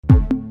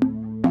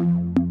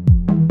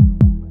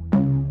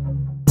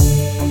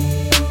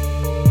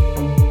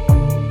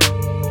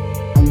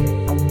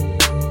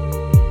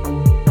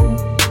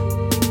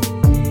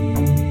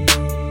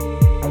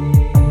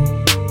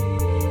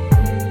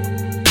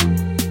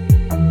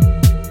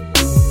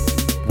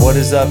What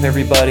is up,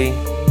 everybody?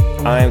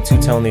 I am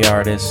Two-Tone the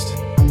Artist.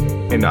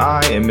 And I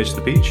am Mitch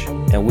the Peach.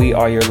 And we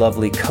are your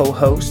lovely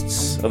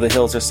co-hosts of the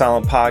Hills Are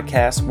Silent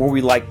podcast, where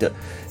we like to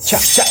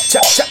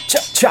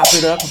chop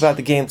it up about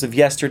the games of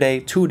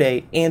yesterday,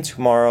 today, and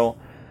tomorrow.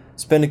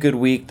 It's been a good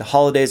week. The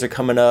holidays are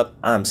coming up.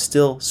 I'm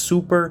still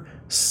super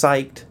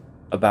psyched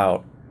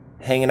about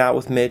hanging out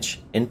with Mitch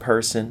in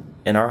person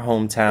in our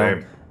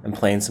hometown and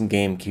playing some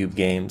GameCube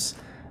games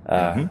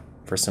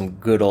for some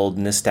good old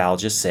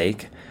nostalgia's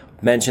sake.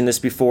 Mentioned this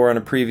before on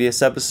a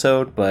previous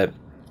episode, but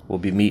we'll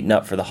be meeting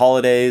up for the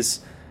holidays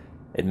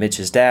at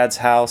Mitch's dad's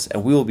house,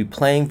 and we will be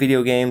playing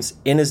video games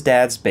in his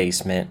dad's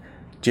basement,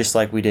 just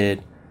like we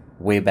did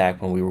way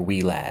back when we were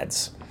wee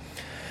lads.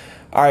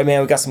 All right,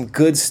 man, we got some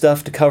good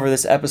stuff to cover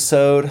this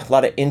episode. A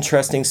lot of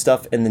interesting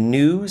stuff in the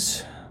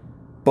news.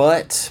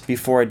 But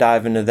before I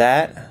dive into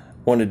that, I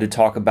wanted to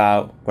talk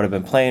about what I've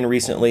been playing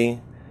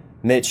recently.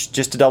 Mitch,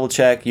 just to double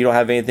check, you don't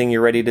have anything you're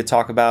ready to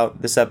talk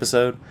about this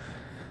episode?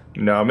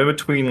 No, I'm in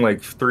between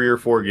like 3 or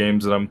 4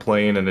 games that I'm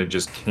playing, and I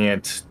just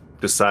can't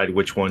decide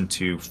which one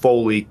to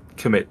fully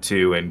commit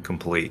to and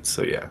complete.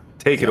 So yeah,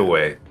 take it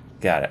away.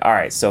 Got it. All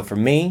right, so for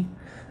me,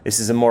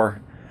 this is a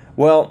more,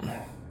 well,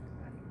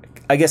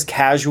 I guess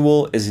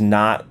casual is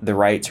not the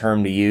right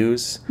term to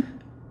use.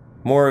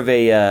 More of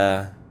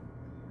a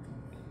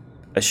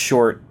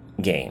short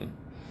game,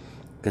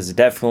 because it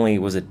definitely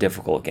was a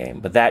difficult game.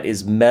 But that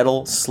is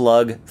Metal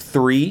Slug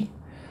 3.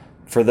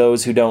 For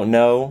those who don't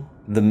know,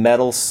 the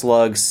Metal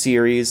Slug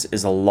series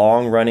is a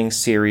long-running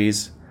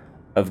series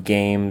of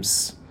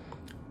games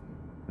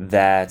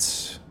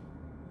that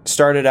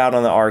started out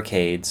on the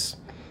arcades,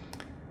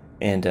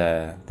 and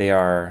they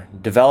are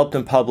developed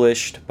and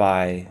published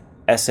by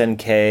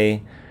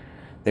SNK.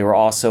 They were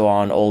also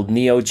on old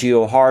Neo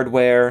Geo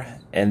hardware,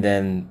 and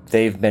then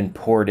they've been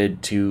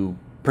ported to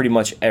pretty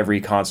much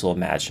every console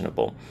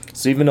imaginable.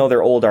 So even though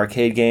they're old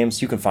arcade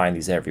games, you can find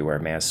these everywhere,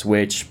 man.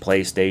 Switch,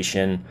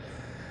 PlayStation,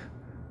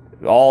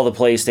 all the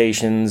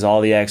PlayStations,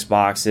 all the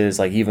Xboxes,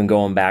 like even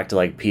going back to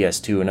like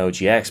PS2 and OG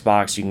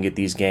Xbox, you can get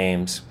these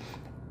games.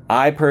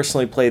 I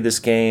personally played this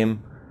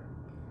game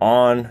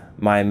on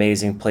my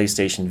amazing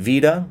PlayStation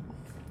Vita.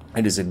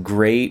 It is a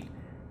great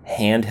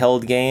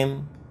handheld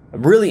game.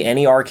 Really,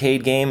 any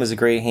arcade game is a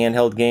great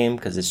handheld game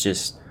because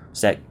it's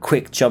that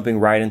quick jumping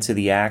right into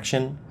the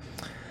action.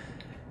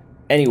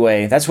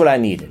 Anyway, that's what I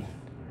needed.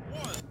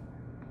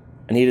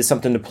 I needed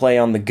something to play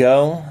on the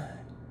go,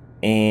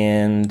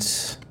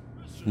 and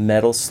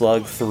Metal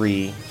Slug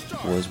 3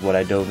 was what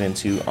I dove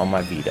into on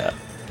my Vita.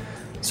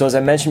 So as I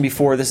mentioned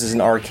before, this is an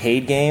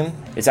arcade game.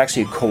 It's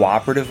actually a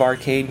cooperative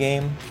arcade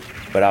game,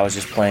 but I was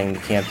just playing the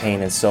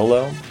campaign and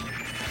solo.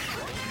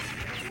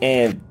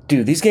 And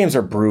dude, these games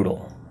are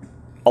brutal.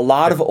 A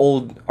lot of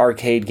old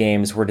arcade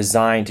games were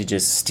designed to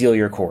just steal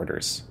your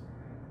quarters.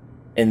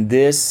 And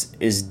this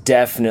is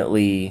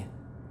definitely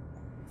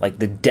like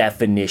the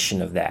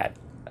definition of that.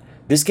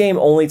 This game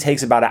only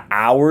takes about an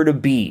hour to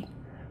beat,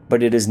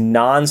 but it is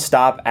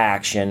non-stop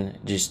action,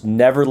 just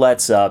never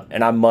lets up,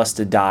 and I must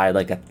have died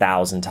like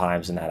 1,000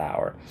 times in that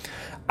hour.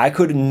 I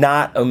could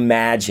not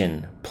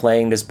imagine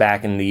playing this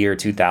back in the year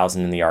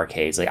 2000 in the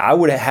arcades. Like, I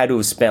would have had to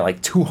have spent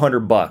like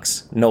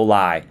 $200, no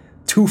lie,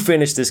 to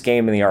finish this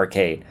game in the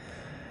arcade.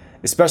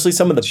 Especially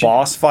some of the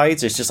boss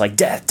fights, it's just like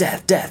death,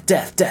 death, death,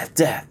 death, death,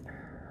 death.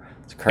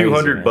 It's crazy,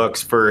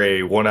 $200 for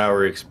a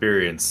 1-hour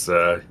experience.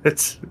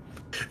 It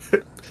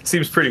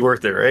seems pretty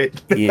worth it, right?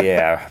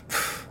 Yeah.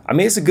 I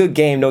mean, it's a good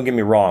game, don't get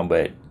me wrong,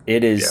 but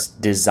it is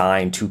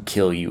designed to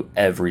kill you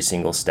every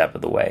single step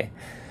of the way.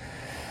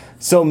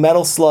 So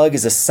Metal Slug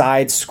is a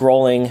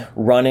side-scrolling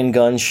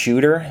run-and-gun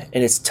shooter,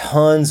 and it's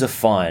tons of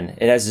fun.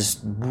 It has this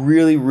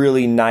really,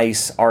 really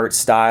nice art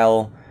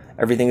style.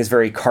 Everything is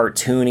very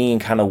cartoony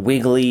and kind of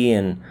wiggly,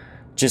 and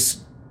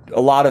just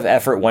a lot of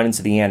effort went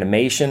into the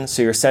animation.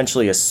 So you're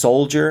essentially a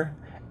soldier,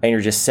 and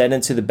you're just sent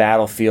into the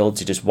battlefield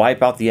to just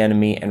wipe out the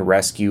enemy and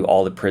rescue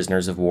all the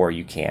prisoners of war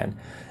you can.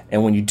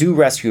 And when you do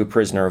rescue a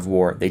prisoner of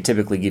war, they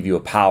typically give you a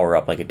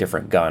power-up, like a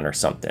different gun or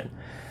something.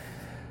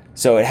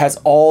 So it has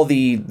all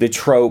the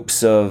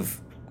tropes of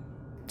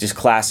just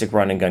classic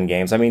run-and-gun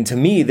games. I mean, to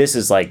me, this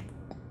is like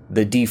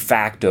the de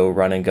facto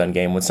run-and-gun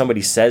game. When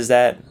somebody says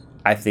that,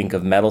 I think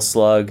of Metal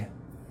Slug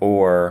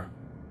or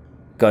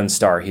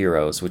Gunstar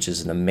Heroes, which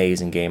is an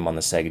amazing game on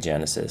the Sega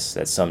Genesis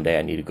that someday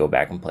I need to go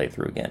back and play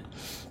through again.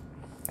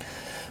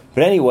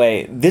 But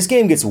anyway, this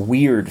game gets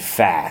weird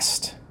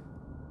fast.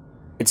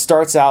 It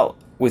starts out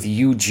with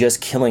you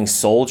just killing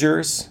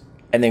soldiers,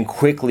 and then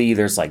quickly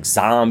there's like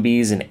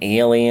zombies and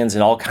aliens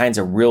and all kinds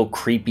of real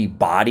creepy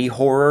body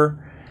horror.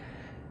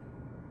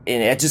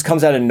 And it just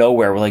comes out of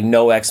nowhere with like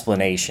no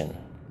explanation.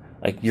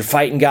 Like, you're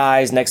fighting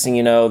guys, next thing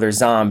you know, there's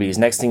zombies.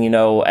 Next thing you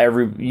know,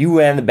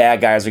 you and the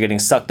bad guys are getting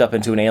sucked up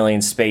into an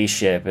alien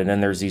spaceship, and then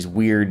there's these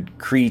weird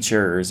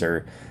creatures,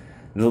 or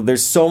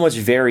there's so much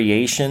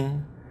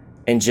variation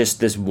in just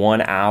this 1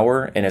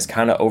 hour, and it's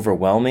kind of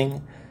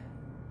overwhelming.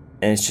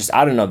 And it's just,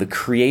 I don't know, the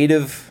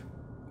creative,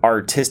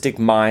 artistic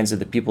minds of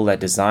the people that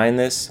design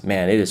this,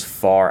 man, it is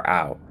far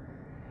out.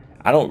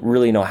 I don't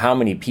really know how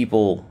many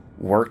people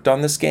worked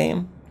on this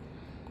game.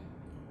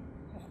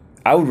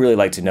 I would really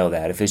like to know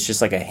that, if it's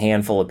just like a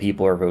handful of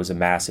people or if it was a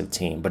massive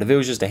team. But if it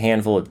was just a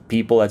handful of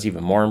people, that's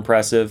even more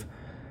impressive.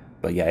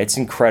 But yeah, it's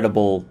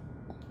incredible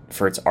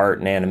for its art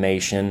and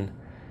animation.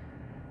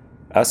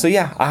 So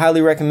yeah, I highly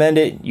recommend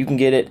it. You can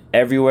get it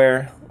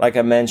everywhere. Like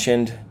I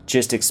mentioned,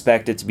 just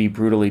expect it to be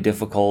brutally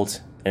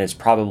difficult, and it's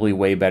probably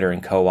way better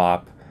in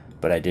co-op,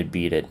 but I did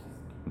beat it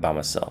by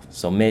myself.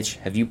 So Mitch,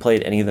 have you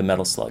played any of the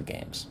Metal Slug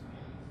games?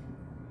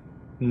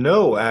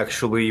 No,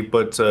 actually,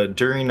 but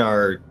during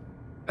our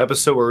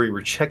episode where we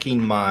were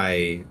checking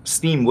my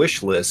Steam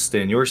wish list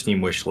and your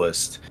Steam wish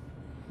list,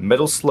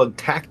 Metal Slug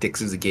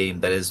Tactics is a game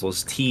that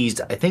was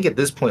teased, I think at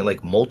this point,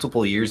 like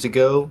multiple years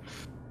ago.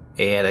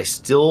 And I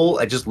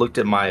just looked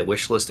at my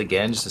wish list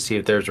again just to see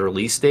if there's a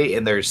release date,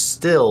 and there's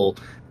still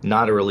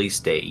not a release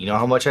date. You know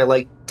how much I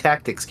like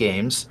tactics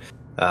games,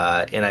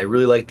 and I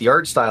really like the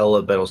art style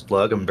of Metal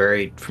Slug. I'm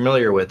very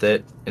familiar with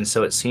it, and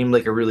so it seemed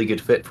like a really good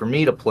fit for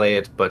me to play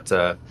it. But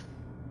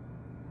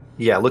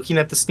yeah, looking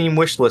at the Steam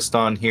wish list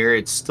on here,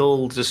 it's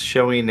still just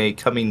showing a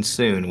coming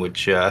soon,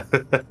 which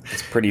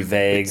it's pretty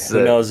vague.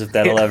 Who knows if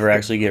that'll ever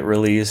actually get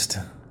released?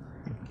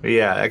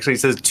 Yeah, actually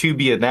it says to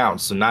be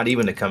announced, so not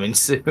even a coming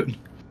soon.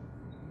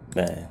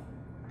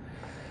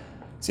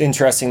 It's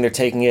interesting they're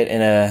taking it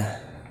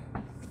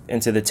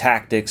into the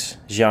tactics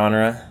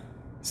genre,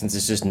 since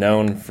it's just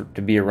known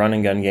to be a run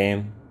and gun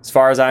game. As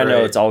far as I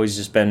know, it's always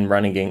just been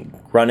run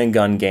and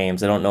gun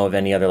games. I don't know of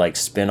any other like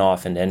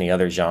spin-off into any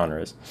other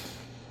genres.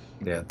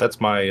 Yeah, that's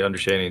my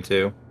understanding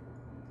too.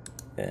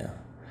 Yeah.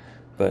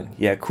 But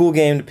yeah, cool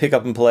game to pick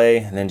up and play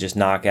and then just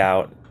knock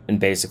out in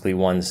basically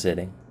one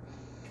sitting.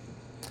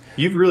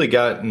 You've really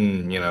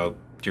gotten,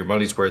 your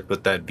money's worth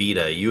with that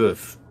Vita. You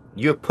have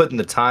put in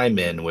the time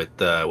in with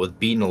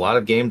beating a lot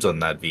of games on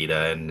that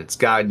Vita, and it's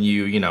gotten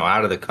you,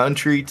 out of the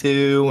country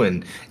too,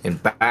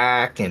 and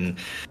back, and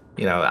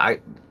I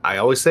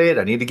always say it.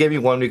 I need to give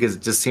you one because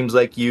it just seems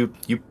like you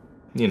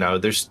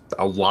there's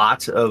a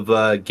lot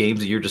of games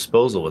at your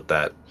disposal with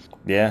that.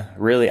 Yeah,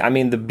 really. I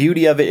mean, the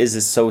beauty of it is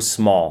it's so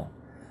small.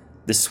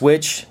 The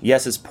Switch,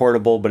 yes, it's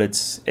portable, but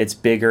it's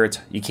bigger.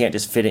 You can't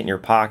just fit it in your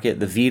pocket.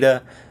 The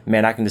Vita,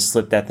 man, I can just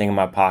slip that thing in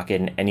my pocket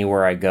and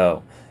anywhere I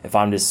go. If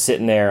I'm just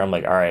sitting there, I'm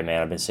like, all right,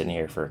 man, I've been sitting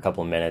here for a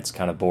couple of minutes,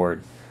 kind of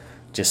bored.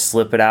 Just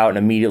slip it out and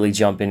immediately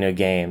jump into a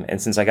game.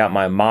 And since I got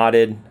my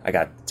modded, I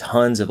got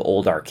tons of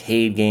old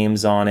arcade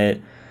games on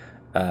it.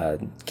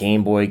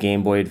 Game Boy,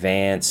 Game Boy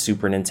Advance,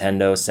 Super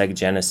Nintendo, Sega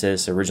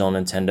Genesis, original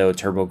Nintendo,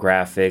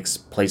 TurboGrafx,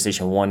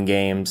 PlayStation 1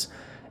 games,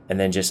 and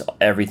then just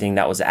everything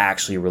that was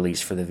actually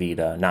released for the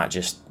Vita, not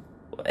just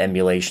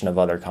emulation of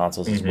other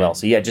consoles as well.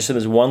 So yeah, just in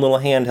this one little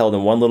handheld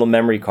and one little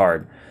memory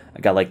card, I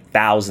got like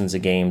thousands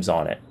of games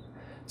on it.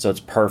 So it's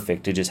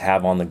perfect to just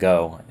have on the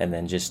go and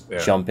then just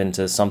jump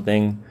into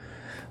something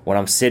when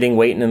I'm sitting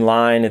waiting in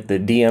line at the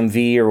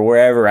DMV or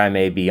wherever I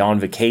may be, on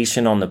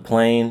vacation, on the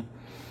plane.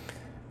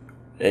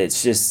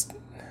 It's just,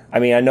 I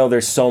mean, I know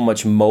there's so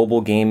much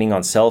mobile gaming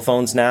on cell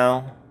phones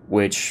now,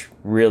 which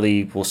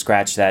really will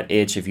scratch that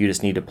itch if you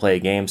just need to play a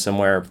game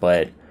somewhere,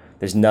 but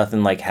there's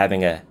nothing like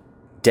having a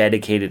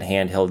dedicated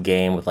handheld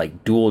game with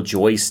like dual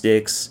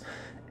joysticks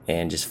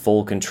and just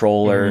full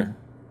controller.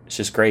 It's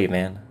just great,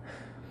 man.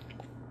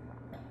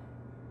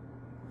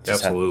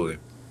 Absolutely.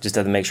 Just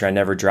have to make sure I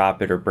never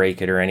drop it or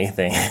break it or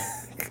anything.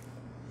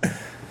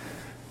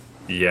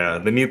 Yeah,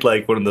 they need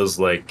like one of those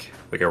like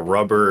a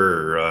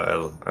rubber,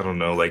 or, I don't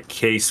know, like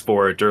case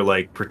for it or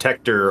like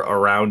protector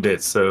around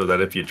it so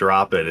that if you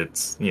drop it,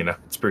 it's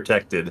it's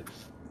protected.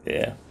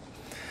 Yeah.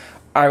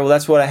 All right, well,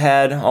 that's what I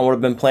had on what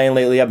I've been playing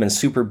lately. I've been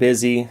super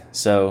busy,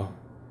 so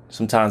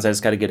sometimes I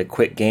just got to get a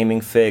quick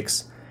gaming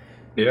fix.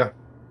 Yeah.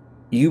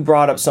 You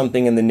brought up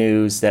something in the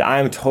news that I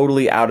am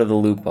totally out of the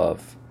loop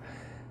of.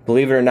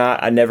 Believe it or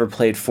not, I never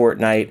played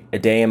Fortnite a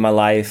day in my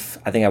life.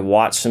 I think I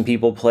watched some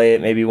people play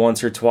it maybe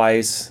once or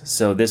twice,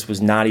 so this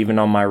was not even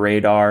on my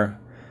radar.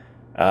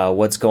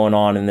 What's going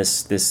on in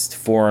this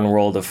foreign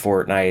world of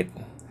Fortnite?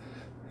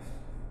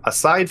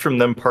 Aside from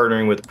them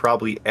partnering with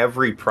probably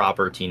every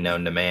property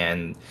known to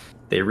man,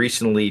 they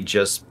recently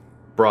just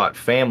brought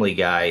Family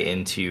Guy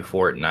into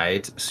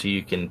Fortnite, so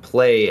you can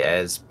play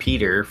as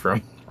Peter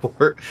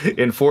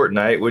in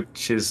Fortnite,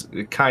 which is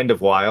kind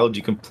of wild.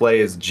 You can play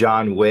as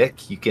John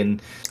Wick. You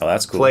can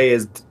that's cool. Play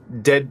as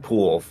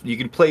Deadpool. You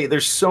can play.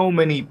 There's so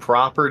many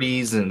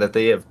properties and that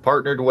they have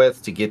partnered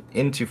with to get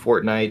into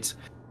Fortnite.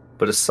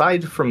 But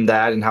aside from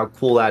that and how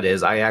cool that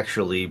is, I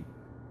actually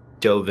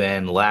dove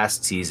in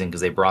last season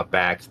because they brought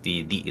back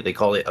they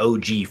call it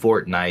OG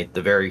Fortnite,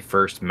 the very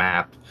first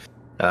map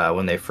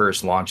when they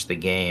first launched the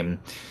game.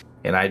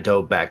 And I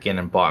dove back in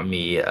and bought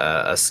me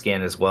a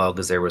skin as well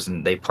because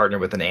they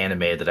partnered with an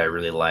anime that I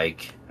really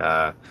like,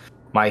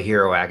 My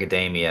Hero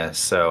Academia.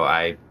 So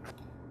I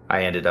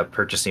ended up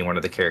purchasing one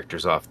of the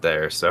characters off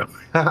there. So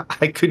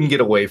I couldn't get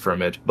away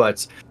from it.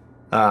 But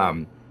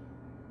when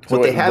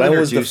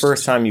was the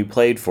first time you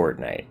played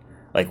Fortnite?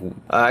 Like,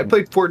 I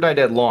played Fortnite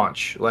at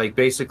launch, like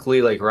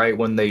basically like right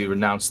when they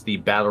announced the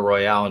Battle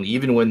Royale, and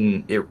even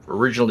when it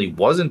originally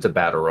wasn't a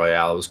Battle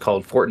Royale, it was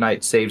called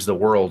Fortnite Saves the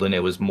World, and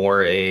it was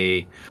more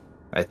a,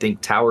 I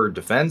think, tower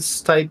defense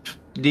type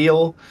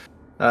deal.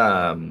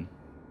 Um,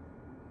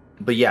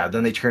 but yeah,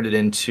 then they turned it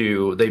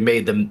into, they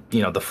made them,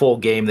 the full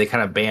game. They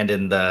kind of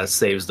abandoned the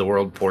Saves the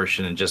World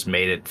portion and just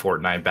made it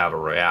Fortnite Battle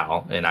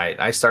Royale. And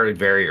I started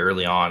very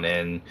early on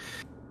in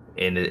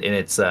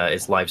its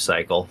life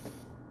cycle.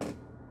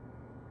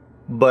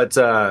 But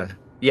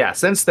yeah,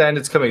 since then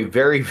it's come a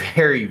very,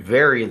 very,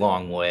 very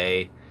long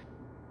way,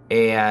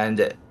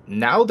 and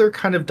now they're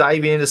kind of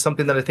diving into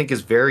something that I think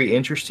is very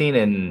interesting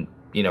and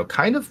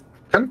kind of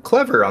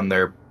clever on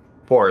their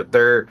part.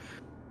 They're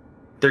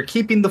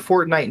keeping the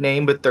Fortnite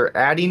name, but they're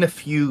adding a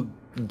few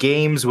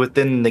games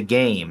within the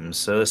game.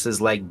 So this is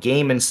like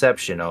game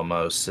inception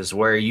almost, is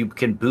where you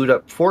can boot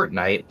up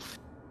Fortnite,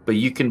 but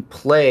you can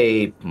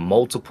play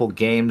multiple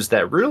games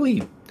that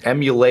really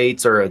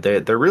emulates, or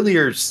they really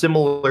are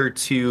similar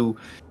to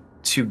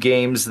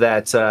games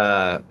that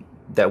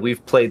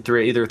we've played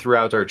through either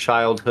throughout our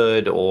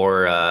childhood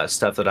or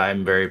stuff that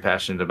I'm very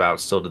passionate about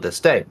still to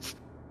this day.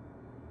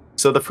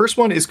 So the first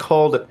one is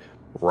called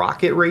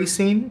Rocket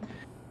Racing,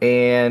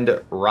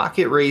 and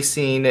Rocket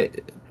Racing,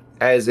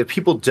 as if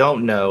people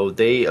don't know,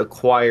 they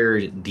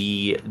acquired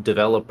the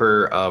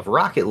developer of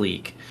Rocket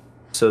League,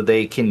 so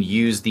they can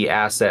use the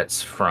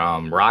assets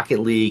from Rocket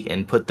League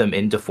and put them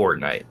into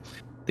Fortnite.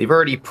 They've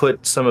already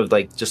put some of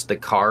like just the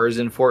cars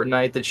in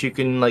Fortnite that you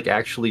can like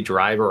actually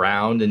drive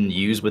around and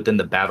use within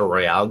the Battle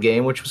Royale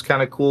game, which was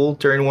kind of cool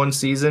during one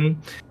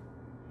season.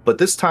 But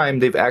this time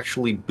they've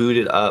actually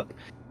booted up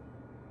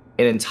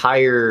an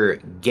entire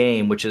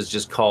game which is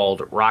just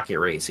called Rocket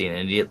Racing,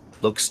 and it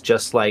looks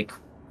just like,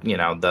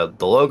 the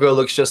logo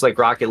looks just like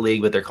Rocket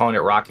League, but they're calling it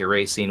Rocket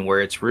Racing, where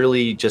it's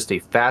really just a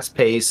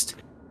fast-paced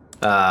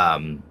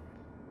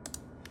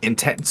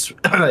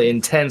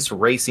intense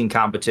racing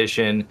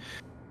competition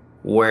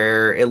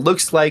where it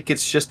looks like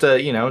it's just a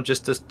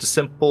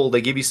simple,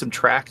 they give you some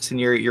tracks and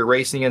you're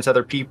racing against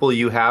other people.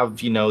 You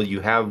have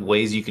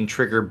ways you can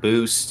trigger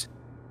boost,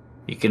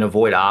 you can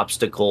avoid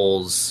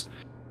obstacles,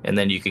 and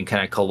then you can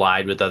kind of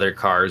collide with other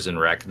cars and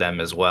wreck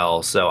them as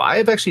well. So I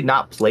have actually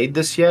not played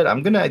this yet.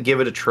 I'm gonna give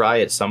it a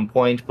try at some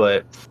point,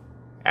 but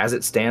as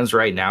it stands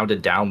right now to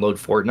download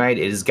Fortnite,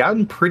 it has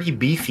gotten pretty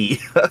beefy.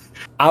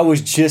 I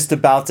was just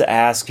about to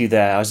ask you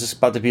that. I was just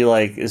about to be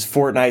like, is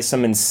Fortnite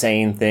some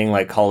insane thing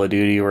like Call of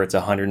Duty where it's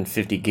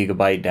 150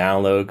 gigabyte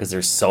download because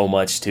there's so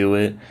much to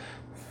it?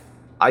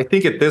 I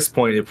think at this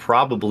point it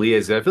probably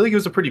is. I feel like it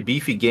was a pretty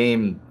beefy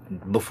game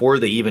before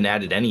they even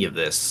added any of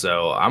this.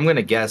 So I'm going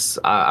to guess,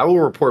 I will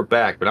report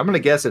back, but I'm going to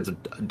guess it's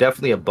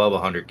definitely above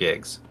 100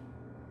 gigs.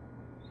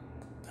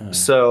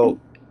 So,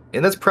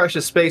 and that's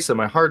precious space on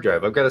my hard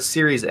drive. I've got a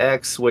Series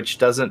X, which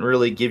doesn't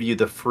really give you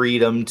the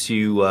freedom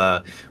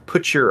to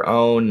put your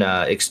own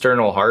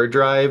external hard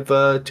drive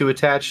to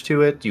attach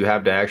to it. You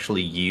have to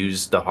actually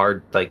use the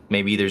hard, like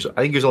maybe I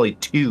think there's only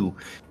 2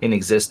 in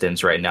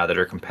existence right now that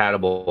are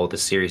compatible with the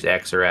Series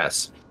X or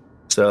S.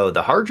 So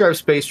the hard drive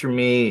space for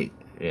me,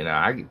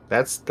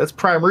 that's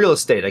prime real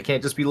estate. I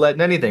can't just be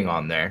letting anything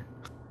on there.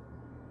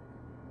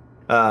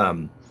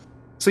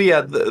 So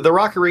yeah, the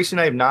Rocket Racing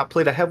I have not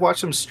played. I have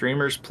watched some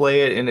streamers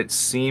play it, and it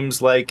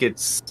seems like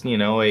it's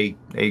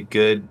a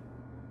good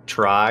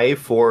try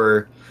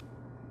for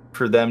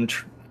them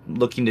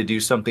looking to do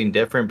something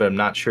different. But I'm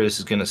not sure this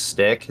is going to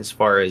stick as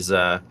far as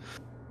and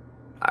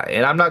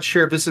I'm not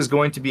sure if this is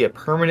going to be a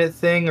permanent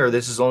thing or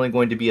this is only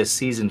going to be a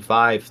season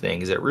 5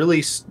 thing. It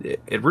really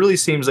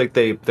seems like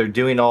they're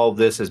doing all of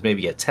this as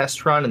maybe a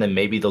test run, and then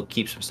maybe they'll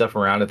keep some stuff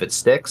around if it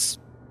sticks.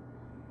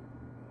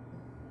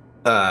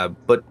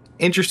 But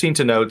interesting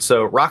to note,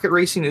 so Rocket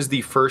Racing is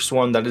the first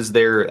one that is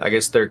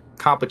their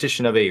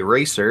competition of a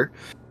racer.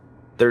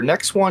 Their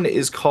next one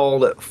is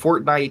called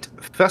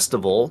Fortnite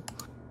Festival,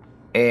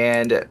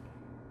 and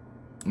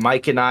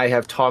Mike and I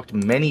have talked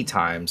many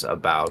times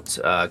about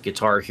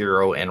Guitar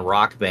Hero and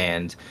Rock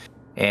Band,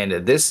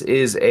 and this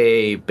is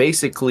a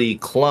basically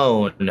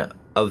clone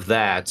of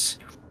that.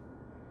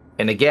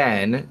 And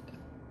again,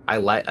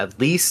 at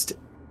least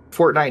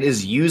Fortnite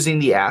is using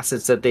the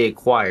assets that they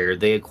acquired.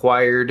 They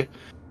acquired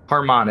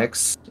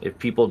Harmonix. If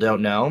people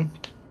don't know,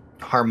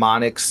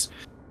 Harmonix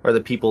are the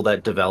people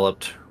that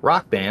developed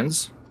Rock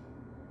Bands.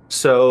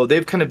 So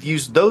they've kind of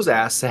used those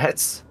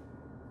assets,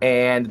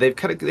 and they've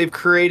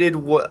created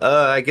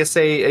I guess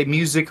a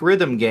music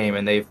rhythm game,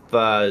 and they've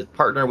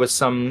partnered with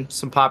some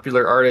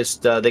popular artists.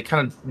 They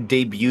kind of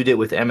debuted it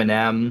with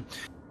Eminem,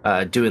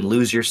 doing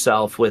 "Lose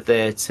Yourself" with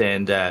it,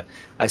 and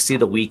I see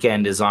The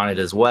Weeknd is on it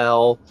as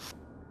well.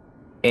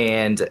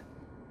 And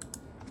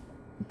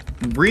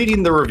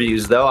reading the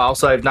reviews, though,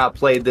 also I've not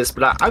played this,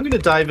 but I'm going to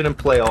dive in and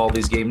play all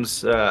these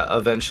games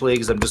eventually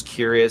because I'm just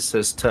curious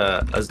as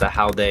to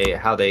how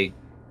they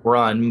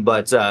run.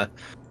 But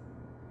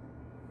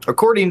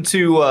according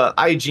to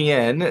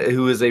IGN,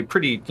 who is a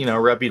pretty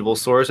reputable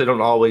source, I don't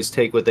always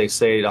take what they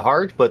say to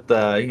heart, but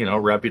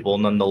reputable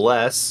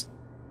nonetheless.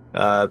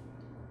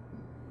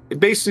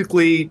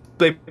 basically,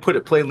 they put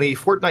it plainly,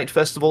 Fortnite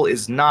Festival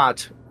is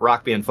not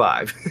Rock Band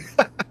 5.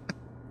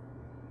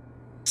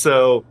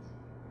 So,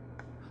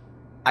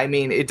 I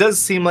mean, it does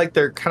seem like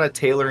they're kind of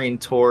tailoring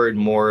toward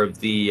more of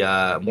the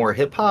more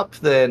hip hop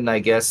than I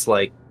guess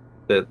like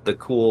the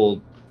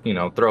cool,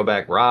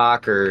 throwback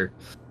rock or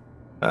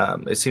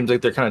it seems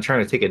like they're kind of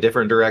trying to take a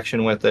different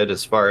direction with it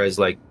as far as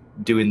like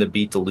doing the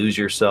beat to lose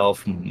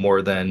yourself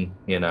more than,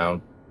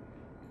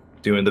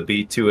 doing the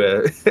beat to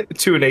a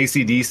to an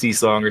AC/DC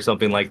song or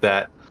something like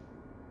that.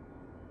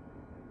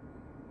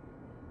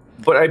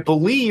 But I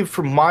believe,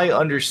 from my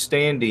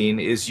understanding,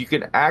 is you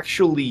can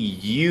actually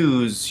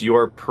use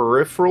your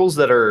peripherals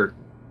that are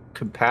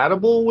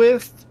compatible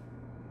with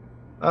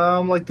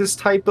like this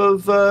type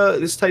of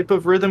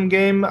rhythm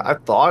game. I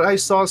thought I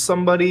saw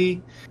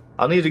somebody.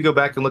 I'll need to go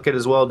back and look at it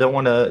as well. Don't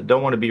want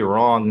to be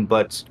wrong,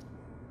 but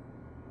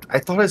I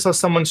thought I saw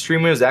someone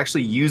streaming was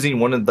actually using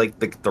one of like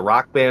the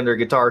Rock Band or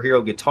Guitar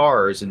Hero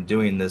guitars and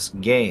doing this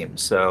game.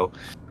 So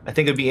I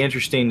think it'd be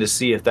interesting to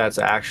see if that's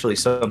actually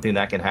something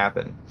that can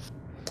happen.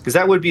 Because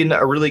that would be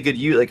a really good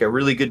use, like a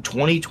really good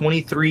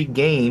 2023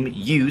 game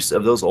use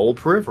of those old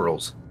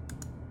peripherals.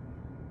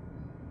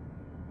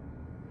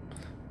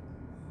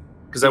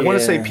 Because I want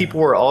to say people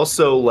were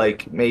also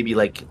like maybe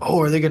like, oh,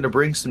 are they going to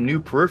bring some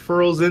new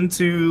peripherals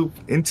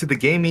into the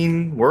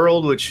gaming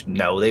world? Which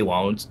no, they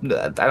won't.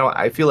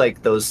 I feel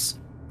like those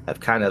have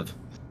kind of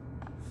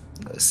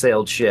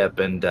sailed ship,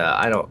 and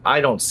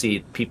I don't see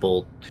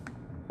people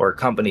or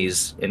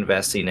companies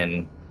investing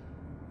in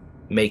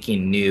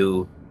making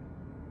new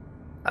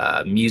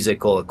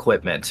musical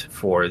equipment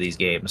for these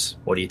games.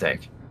 What do you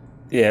think?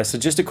 Yeah, so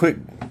just a quick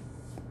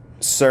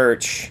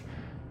search.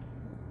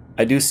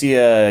 I do see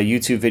a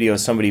YouTube video of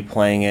somebody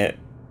playing it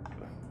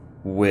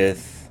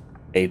with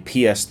a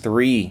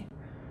PS3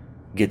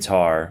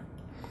 guitar,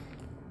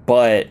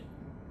 but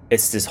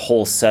it's this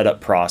whole setup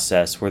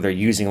process where they're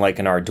using like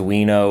an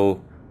Arduino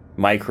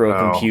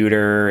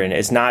microcomputer, and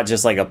it's not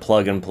just like a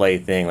plug and play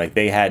thing. Like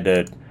they had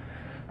to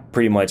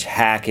pretty much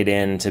hack it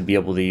in to be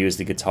able to use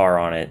the guitar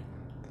on it.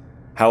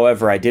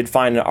 However, I did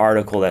find an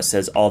article that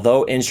says,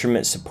 although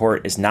instrument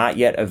support is not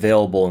yet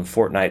available in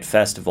Fortnite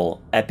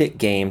Festival, Epic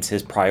Games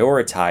has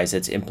prioritized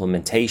its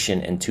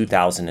implementation in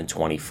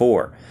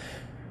 2024.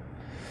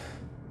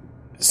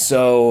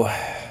 So,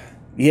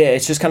 yeah,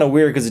 it's just kind of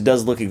weird because it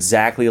does look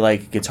exactly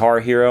like Guitar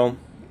Hero.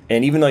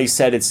 And even though you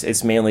said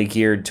it's mainly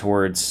geared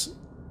towards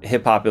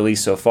hip-hop, at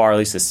least so far, at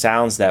least it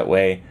sounds that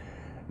way,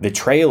 the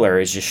trailer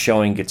is just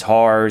showing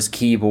guitars,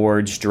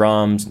 keyboards,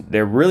 drums.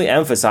 They're really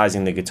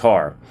emphasizing the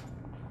guitar.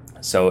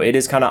 So it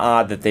is kind of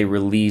odd that they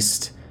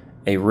released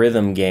a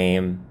rhythm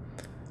game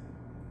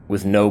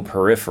with no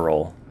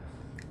peripheral,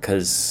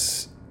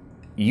 because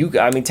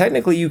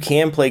technically you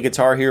can play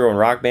Guitar Hero and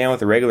Rock Band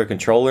with a regular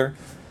controller,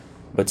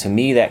 but to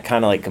me that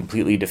kind of like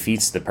completely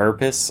defeats the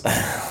purpose.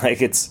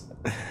 Like it's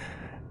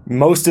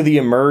most of the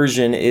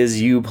immersion is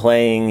you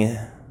playing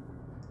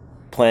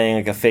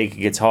like a fake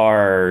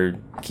guitar or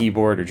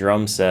keyboard or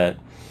drum set.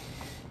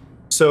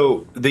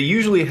 So they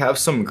usually have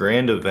some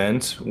grand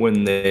event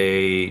when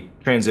they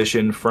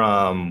transition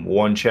from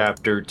one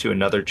chapter to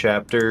another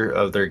chapter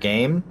of their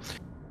game.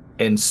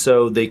 And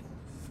so they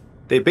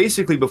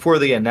basically, before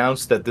they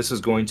announced that this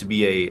is going to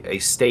be a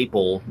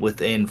staple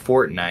within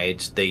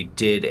Fortnite, they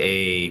did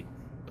a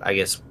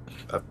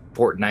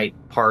Fortnite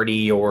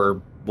party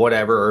or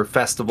whatever, or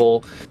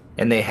festival,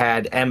 and they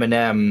had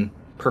Eminem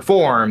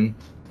perform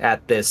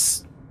at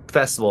this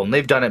festival. And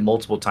they've done it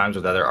multiple times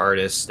with other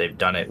artists. They've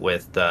done it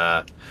with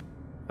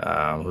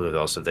who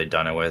else have they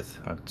done it with?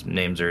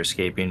 Names are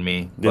escaping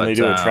me. Didn't they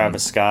do it with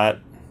Travis Scott?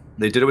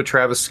 They did it with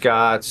Travis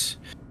Scott,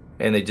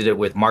 and they did it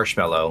with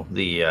Marshmello,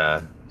 the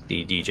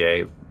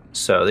DJ.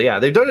 So yeah,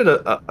 they've done it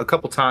a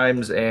couple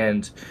times,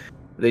 and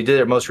they did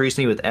it most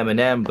recently with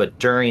Eminem. But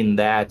during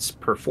that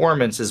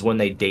performance is when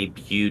they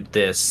debuted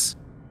this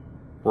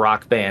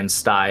rock band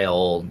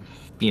style,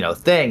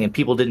 thing, and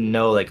people didn't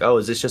know like, oh,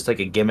 is this just like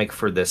a gimmick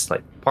for this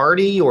like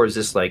party, or is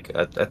this like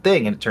a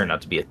thing? And it turned out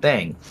to be a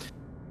thing.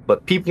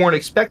 But people weren't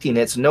expecting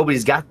it, so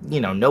nobody's got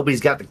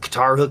the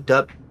guitar hooked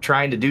up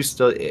trying to do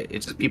stuff.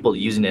 It's just people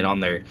using it on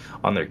their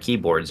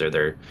keyboards or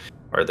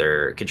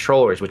their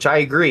controllers, which I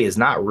agree is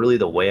not really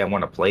the way I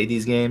want to play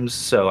these games.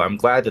 So I'm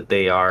glad that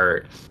they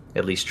are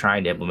at least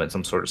trying to implement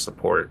some sort of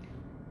support.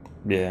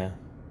 Yeah,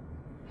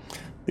 I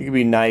think it'd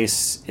be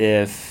nice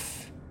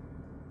if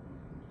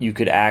you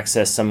could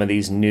access some of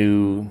these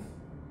new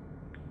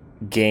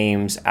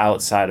games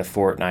outside of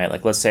Fortnite.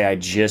 Like, let's say I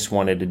just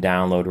wanted to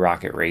download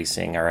Rocket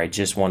Racing, or I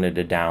just wanted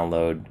to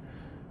download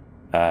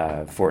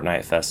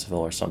Fortnite Festival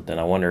or something.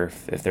 I wonder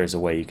if there's a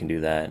way you can do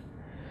that,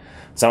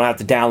 so I don't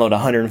have to download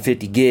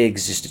 150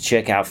 gigs just to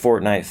check out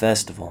Fortnite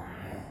Festival.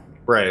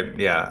 Right,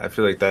 yeah, I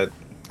feel like that.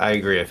 I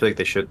agree. I feel like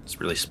they should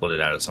really split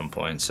it out at some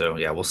point. So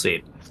yeah, we'll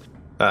see.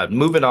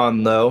 Moving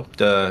on though,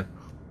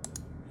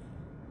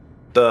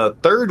 the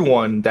third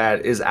one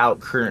that is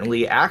out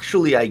currently,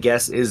 actually, I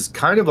guess, is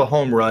kind of a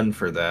home run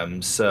for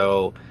them.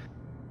 So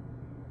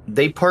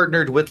they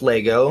partnered with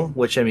Lego,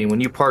 which I mean, when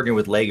you partner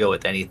with Lego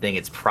with anything,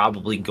 it's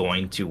probably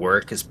going to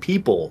work because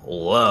people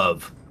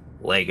love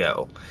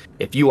Lego.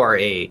 If you are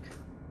a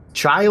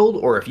child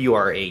or if you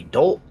are a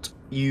adult,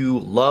 you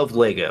love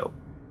Lego.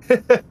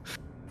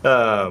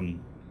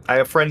 I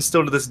have friends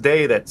still to this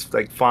day that's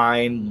like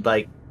find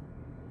like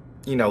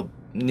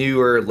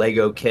newer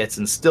Lego kits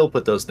and still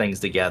put those things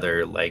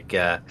together. Like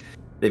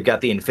they've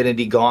got the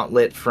Infinity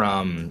Gauntlet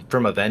from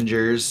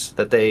Avengers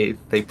that they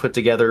put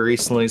together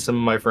recently. Some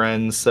of my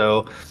friends,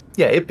 so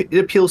yeah, it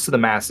appeals to the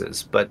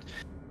masses. But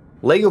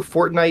Lego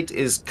Fortnite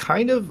is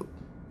kind of,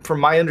 from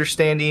my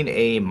understanding,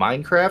 a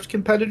Minecraft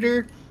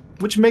competitor,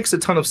 which makes a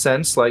ton of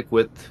sense. Like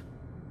with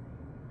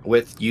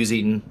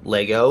using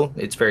Lego,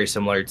 it's very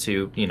similar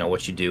to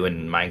what you do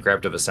in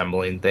Minecraft of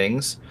assembling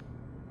things.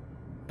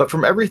 But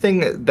from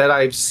everything that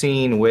I've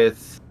seen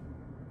with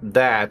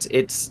that,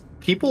 it's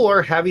people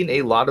are having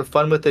a lot of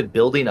fun with it,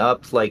 building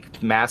up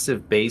like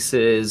massive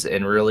bases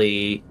and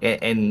really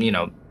and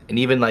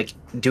even like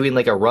doing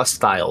like a Rust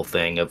style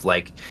thing of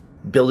like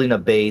building a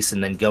base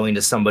and then going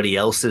to somebody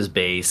else's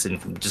base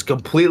and just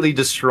completely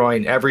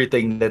destroying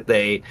everything that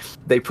they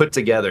put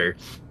together.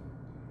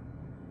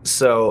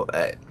 So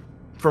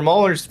from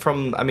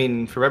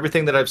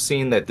everything that I've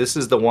seen, that this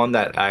is the one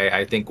that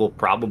I think will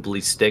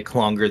probably stick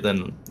longer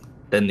than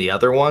the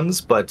other ones.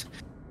 But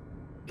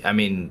I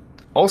mean,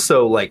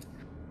 also like,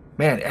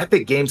 man,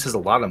 Epic Games has a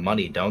lot of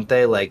money, don't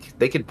they? Like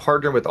they could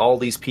partner with all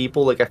these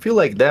people. Like I feel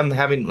like them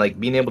having like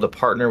being able to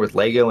partner with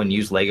Lego and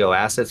use Lego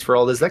assets for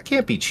all this, that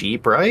can't be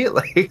cheap, right?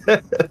 Like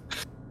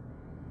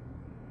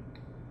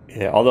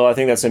Yeah, although I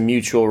think that's a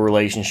mutual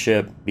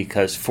relationship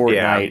because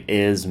Fortnite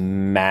is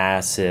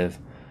massive.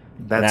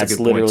 That's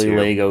literally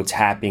Lego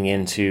tapping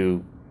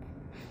into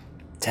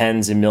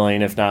tens of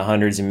millions, if not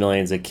hundreds of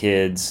millions of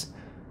kids.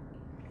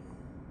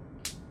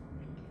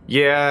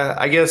 Yeah,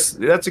 I guess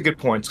that's a good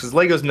point because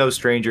Lego's no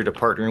stranger to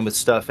partnering with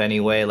stuff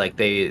anyway. Like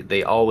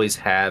they always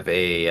have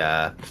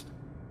a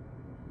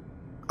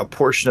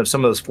portion of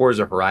some of those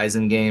Forza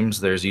Horizon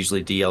games. There's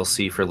usually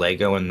DLC for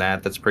Lego in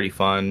that's pretty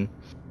fun.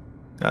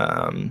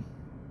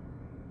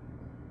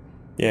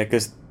 Yeah,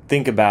 because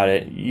think about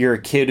it. You're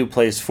a kid who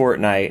plays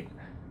Fortnite.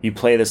 You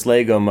play this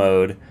Lego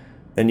mode.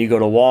 Then you go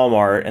to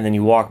Walmart and then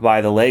you walk by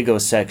the Lego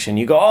section.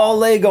 You go, oh,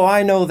 Lego,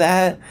 I know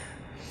that.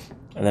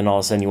 And then all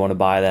of a sudden you want to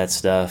buy that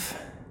stuff.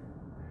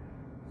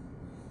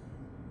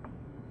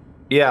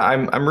 Yeah,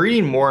 I'm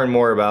reading more and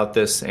more about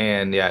this,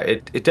 and yeah,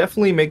 it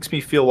definitely makes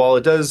me feel, while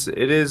it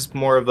is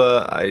more of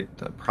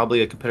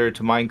probably a competitor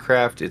to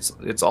Minecraft.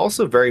 It's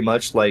also very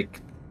much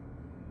like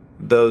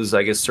those,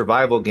 I guess,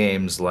 survival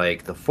games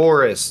like The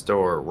Forest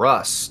or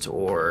Rust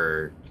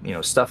or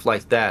stuff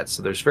like that.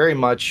 So there's very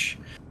much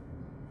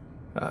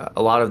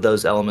a lot of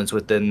those elements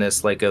within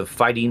this, like of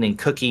fighting and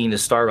cooking to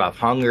starve off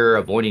hunger,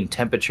 avoiding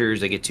temperatures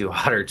that get too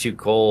hot or too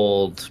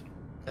cold,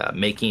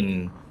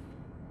 making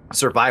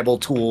survival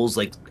tools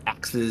like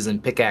axes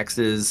and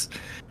pickaxes,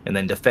 and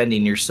then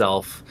defending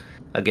yourself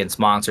against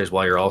monsters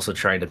while you're also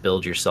trying to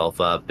build yourself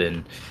up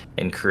and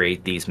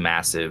create these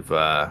massive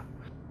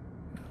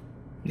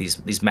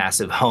these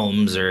massive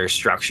homes or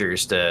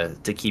structures to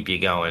keep you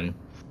going.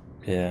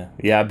 Yeah.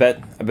 I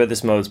bet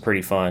this mode's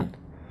pretty fun.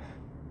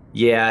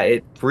 Yeah,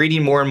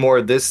 reading more and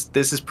more, this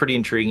is pretty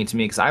intriguing to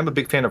me because I'm a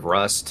big fan of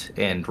Rust,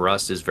 and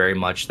Rust is very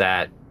much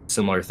that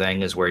similar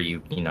thing, is where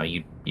you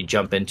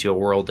jump into a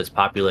world that's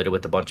populated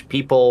with a bunch of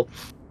people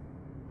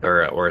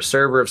or a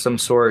server of some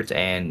sort,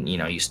 and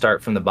you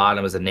start from the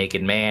bottom as a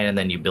naked man, and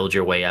then you build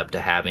your way up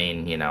to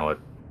having a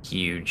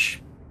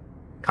huge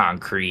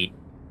concrete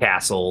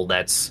castle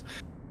that's,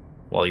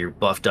 well, you're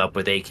buffed up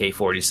with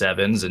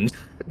AK-47s and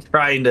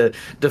trying to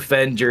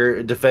defend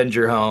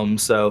your home.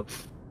 So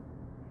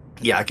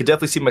yeah, I could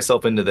definitely see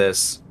myself into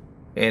this.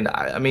 And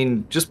I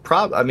mean,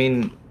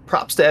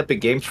 props to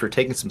Epic Games for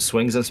taking some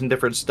swings on some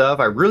different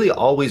stuff. I really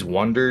always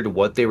wondered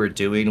what they were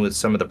doing with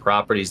some of the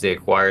properties they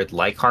acquired,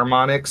 like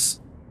Harmonix.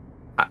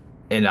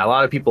 And a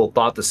lot of people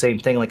thought the same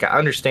thing. Like, I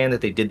understand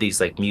that they did these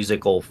like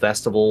musical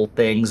festival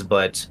things,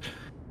 but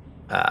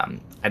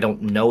I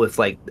don't know if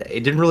like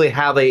it didn't really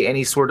have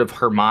any sort of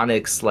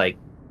Harmonix like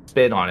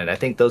spin on it. I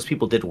think those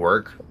people did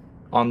work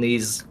on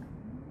these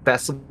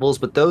festivals,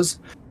 but those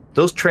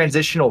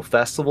transitional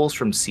festivals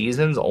from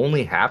seasons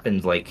only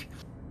happened like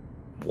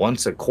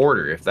once a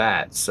quarter, if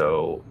that.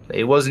 So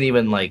it wasn't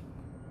even like,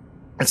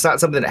 it's not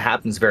something that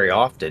happens very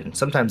often.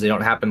 Sometimes they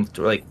don't happen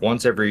like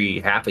once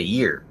every half a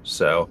year.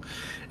 So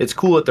it's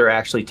cool that they're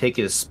actually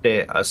taking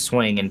a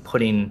swing and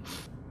putting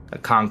a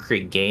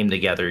concrete game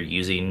together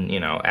using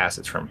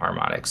assets from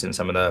Harmonix and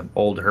some of the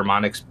old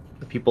Harmonix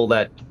people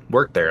that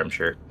worked there, I'm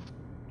sure.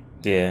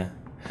 Yeah,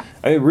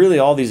 I mean, really,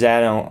 all these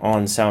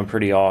add-ons sound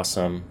pretty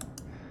awesome.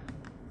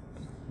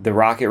 The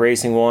Rocket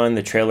Racing one,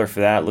 the trailer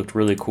for that looked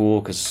really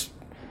cool because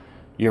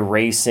you're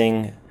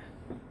racing,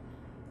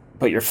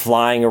 but you're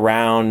flying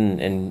around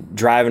and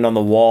driving on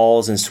the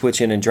walls and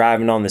switching and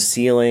driving on the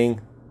ceiling.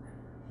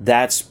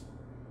 That's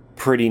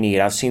pretty neat.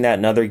 I've seen that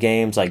in other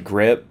games like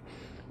Grip,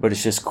 but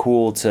it's just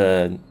cool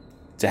to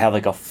have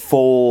like a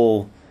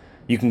full,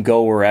 you can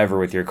go wherever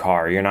with your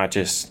car. You're not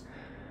just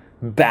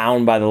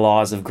bound by the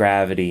laws of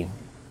gravity.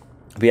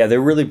 But yeah,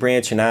 they're really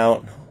branching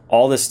out.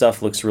 All this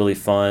stuff looks really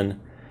fun.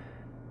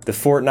 The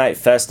Fortnite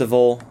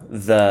Festival,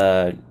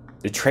 the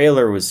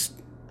trailer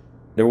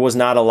there was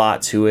not a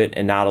lot to it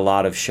and not a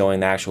lot of showing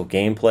the actual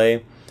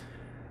gameplay.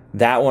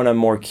 That one I'm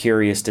more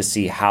curious to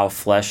see how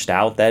fleshed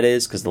out that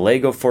is, because the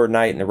Lego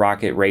Fortnite and the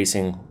Rocket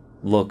Racing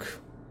look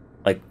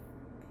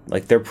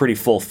like they're pretty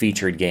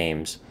full-featured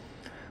games.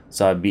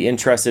 So I'd be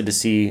interested to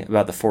see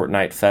about the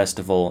Fortnite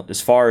Festival.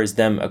 As far as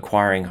them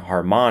acquiring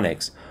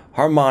Harmonix,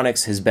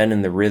 Harmonix has been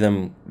in the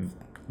rhythm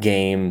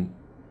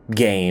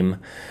game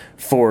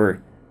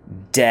for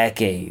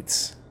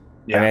decades.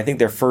 Yeah. I mean, I think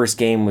their first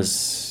game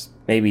was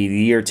maybe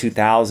the year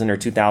 2000 or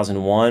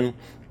 2001,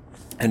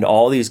 and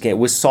all these games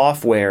with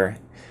software,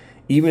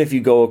 even if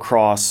you go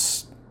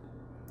across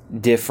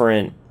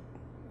different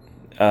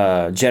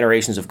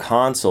generations of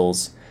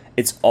consoles,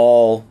 it's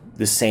all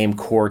the same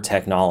core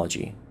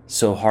technology.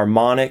 So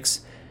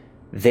Harmonix,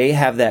 they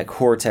have that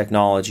core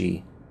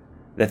technology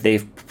that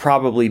they've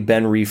probably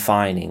been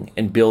refining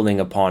and building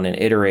upon and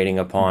iterating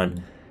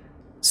upon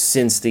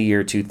since the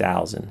year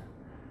 2000.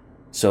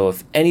 So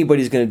if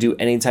anybody's going to do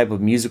any type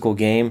of musical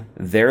game,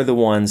 they're the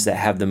ones that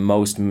have the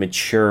most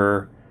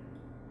mature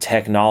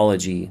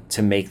technology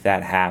to make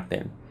that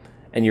happen.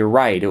 And you're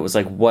right, it was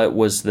like, what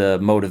was the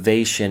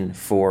motivation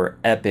for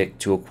Epic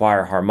to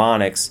acquire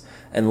Harmonix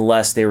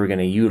unless they were going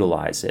to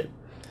utilize it?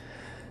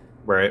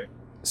 Right.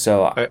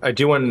 So I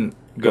do want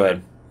go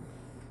ahead.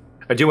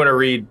 I do want to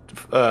read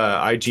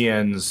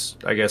IGN's,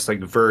 I guess, like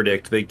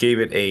verdict. They gave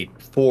it a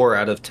 4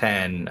 out of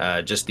 10,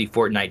 just the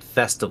Fortnite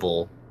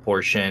Festival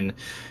portion.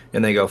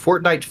 And they go,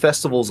 Fortnite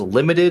Festival's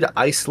limited,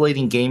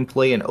 isolating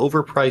gameplay and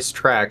overpriced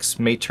tracks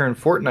may turn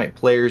Fortnite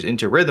players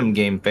into rhythm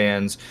game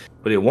fans,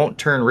 but it won't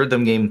turn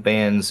rhythm game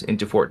fans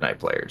into Fortnite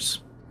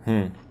players.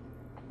 You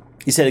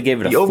said it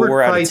gave it a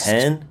 4 out of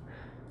 10?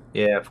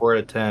 Yeah, 4 out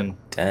of 10.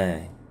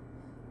 Dang.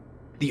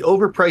 The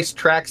overpriced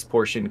tracks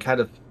portion kind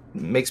of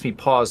makes me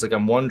pause. Like,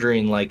 I'm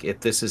wondering, like,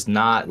 if this is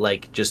not,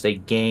 like, just a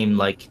game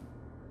like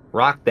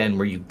Rock Band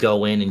where you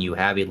go in and you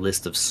have a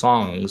list of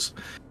songs.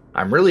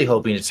 I'm really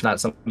hoping it's not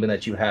something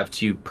that you have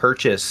to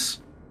purchase,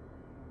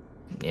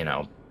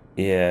 a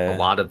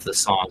lot of the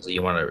songs that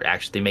you want to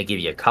actually, they may give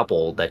you a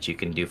couple that you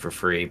can do for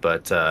free,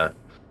 but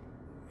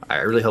I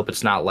really hope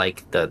it's not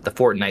like the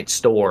Fortnite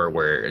store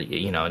where,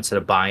 instead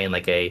of buying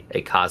like a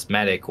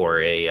cosmetic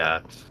or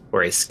a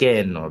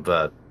skin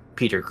of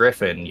Peter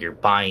Griffin, you're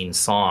buying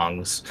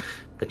songs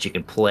that you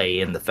can play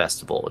in the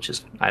festival, which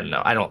is, I don't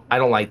know. I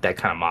don't like that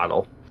kind of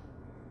model.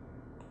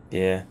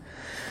 Yeah.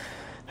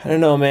 I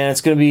don't know, man.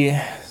 It's going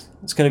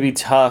to be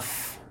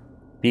tough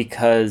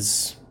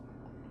because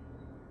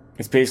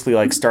it's basically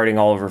like starting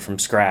all over from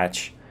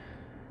scratch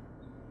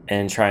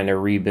and trying to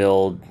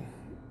rebuild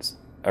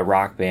a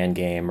Rock Band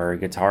game or a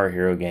Guitar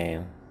Hero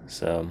game.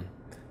 So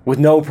with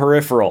no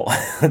peripheral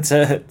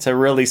to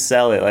really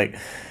sell it, like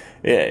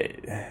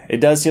it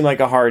does seem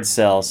like a hard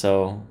sell.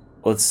 So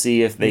let's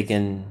see if they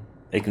can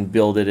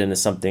build it into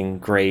something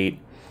great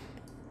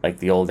like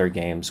the older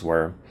games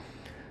were.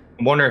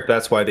 I wonder if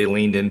that's why they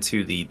leaned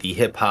into the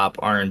hip hop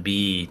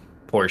R&B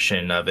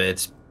portion of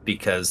it,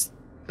 because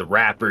the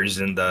rappers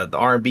and the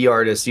R&B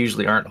artists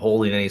usually aren't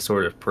holding any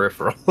sort of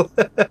peripheral.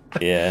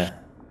 Yeah,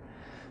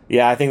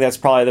 I think that's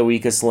probably the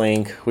weakest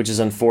link, which is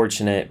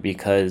unfortunate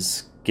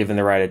because given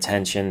the right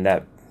attention,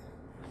 that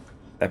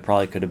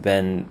probably could have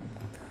been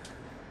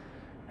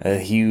a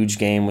huge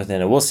game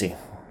within it. We'll see.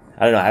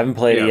 I don't know. I haven't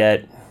played it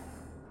yet.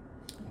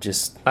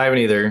 I haven't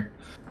either.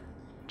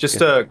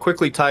 Just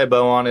quickly tie a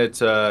bow on it.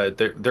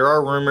 There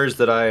are rumors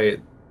that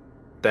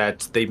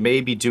they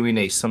may be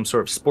doing some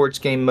sort of sports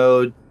game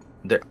mode.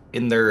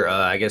 In their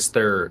I guess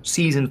their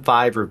season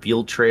 5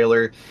 reveal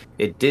trailer,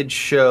 it did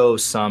show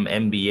some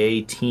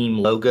NBA team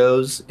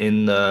logos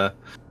in the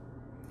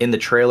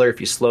trailer if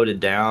you slowed it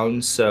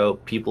down. So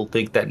people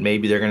think that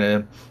maybe they're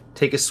gonna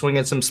take a swing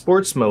at some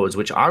sports modes,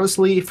 which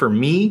honestly, for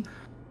me,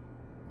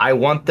 I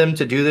want them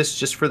to do this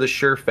just for the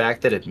sure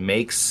fact that it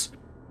makes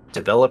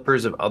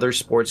developers of other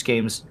sports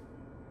games,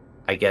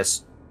 I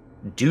guess,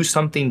 do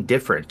something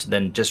different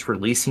than just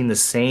releasing the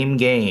same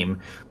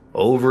game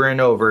over and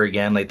over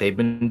again like they've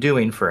been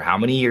doing for how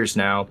many years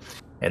now.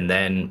 And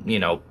then,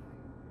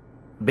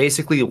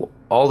 basically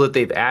all that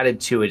they've added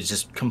to it is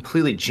just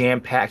completely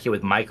jam-pack it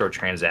with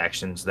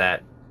microtransactions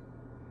that,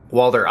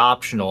 while they're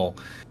optional,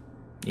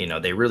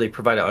 they really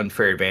provide an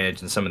unfair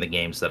advantage in some of the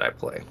games that I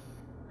play.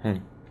 All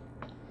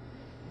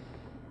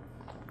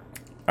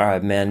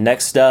right, man.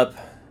 Next up,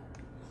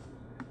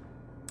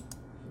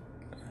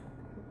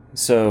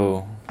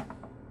 so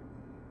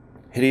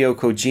Hideo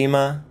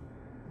Kojima,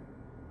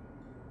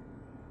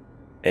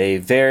 a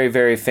very,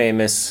 very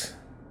famous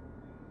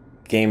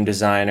game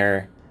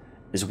designer,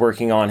 is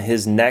working on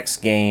his next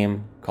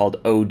game called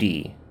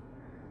OD,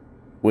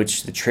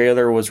 which the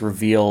trailer was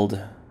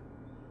revealed,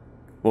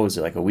 what was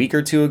it, like a week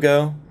or two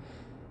ago?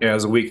 Yeah, it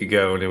was a week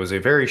ago, and it was a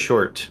very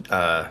short,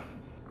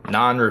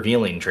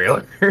 non-revealing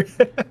trailer.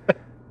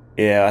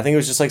 Yeah, I think it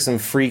was just like some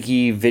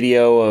freaky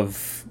video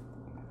of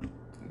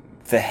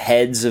the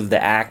heads of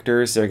the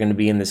actors that are going to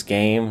be in this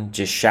game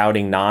just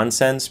shouting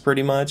nonsense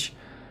pretty much.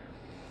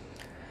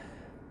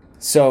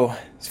 So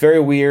it's very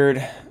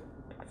weird.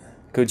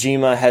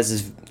 Kojima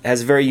has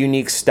a very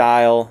unique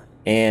style,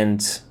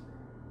 and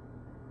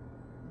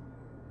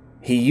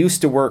he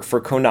used to work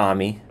for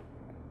Konami,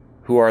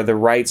 who are the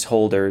rights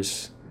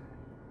holders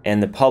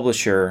and the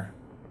publisher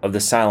of the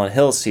Silent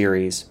Hill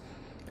series.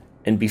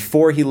 And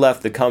before he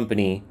left the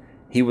company,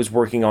 he was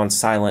working on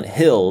Silent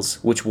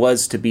Hills, which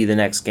was to be the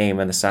next game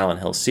in the Silent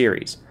Hill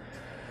series.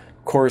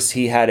 Of course,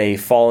 he had a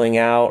falling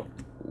out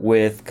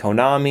with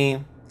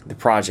Konami. The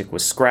project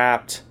was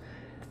scrapped.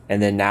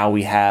 And then now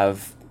we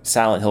have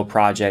Silent Hill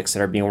projects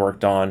that are being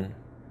worked on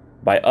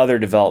by other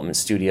development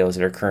studios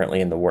that are currently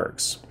in the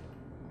works.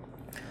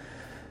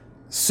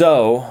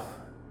 So,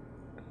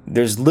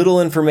 there's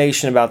little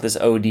information about this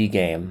OD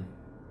game,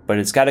 but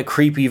it's got a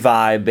creepy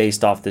vibe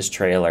based off this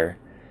trailer.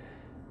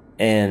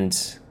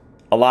 And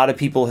a lot of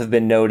people have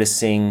been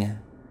noticing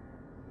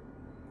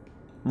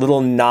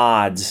little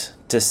nods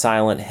to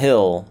Silent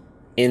Hill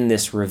in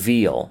this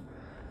reveal,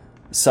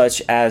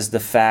 such as the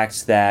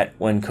fact that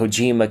when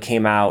Kojima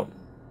came out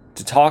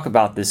to talk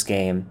about this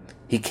game,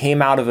 he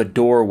came out of a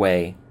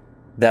doorway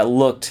that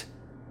looked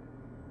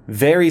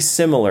very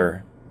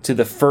similar to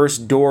the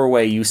first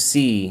doorway you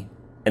see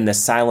in the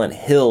Silent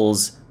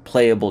Hills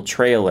playable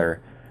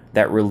trailer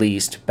that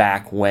released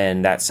back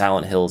when that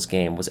Silent Hills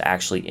game was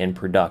actually in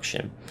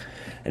production.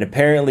 And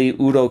apparently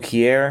Udo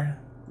Kier,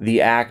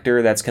 the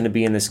actor that's going to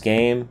be in this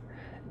game,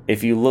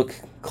 if you look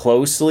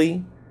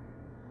closely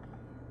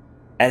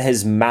at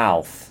his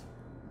mouth,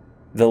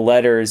 the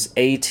letters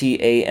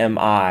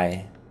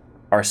ATAMI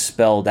are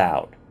spelled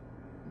out.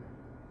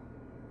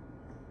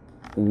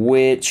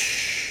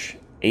 Which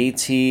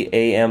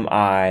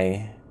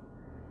ATAMI...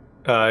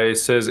 It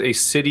says a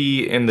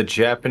city in the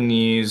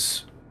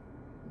Japanese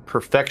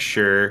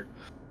prefecture.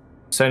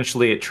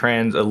 Essentially, it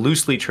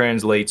loosely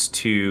translates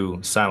to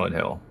Silent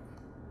Hill.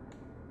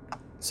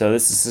 So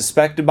this is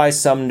suspected by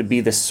some to be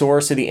the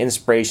source of the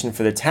inspiration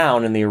for the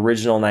town in the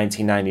original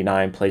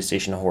 1999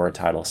 PlayStation horror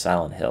title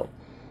Silent Hill.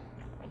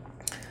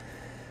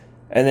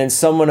 And then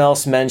someone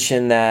else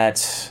mentioned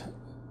that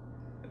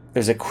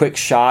there's a quick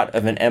shot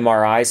of an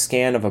MRI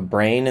scan of a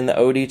brain in the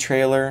OD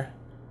trailer,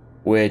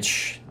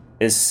 which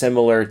is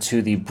similar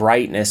to the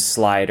brightness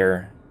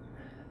slider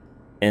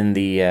in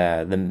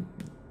the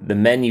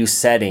menu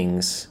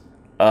settings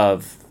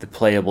of the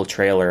playable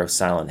trailer of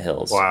Silent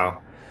Hills.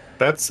 Wow,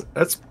 that's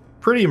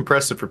pretty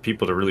impressive for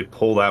people to really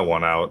pull that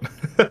one out.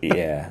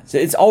 Yeah, so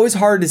it's always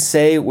hard to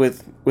say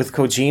with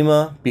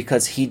Kojima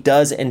because he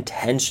does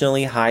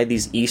intentionally hide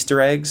these Easter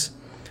eggs,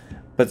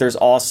 but there's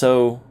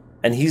also,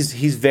 and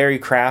he's very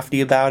crafty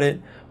about it,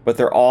 but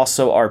there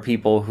also are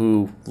people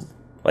who,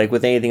 like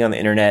with anything on the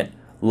internet,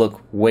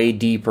 look way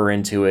deeper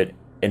into it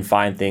and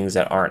find things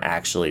that aren't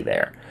actually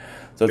there.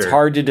 So it's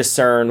hard to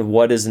discern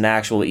what is an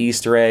actual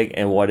Easter egg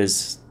and what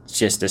is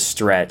just a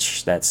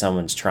stretch that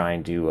someone's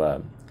trying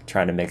to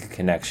make a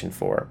connection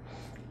for.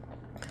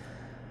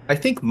 I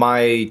think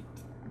my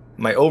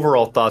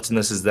overall thoughts on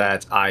this is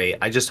that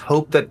I just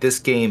hope that this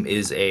game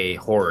is a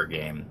horror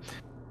game.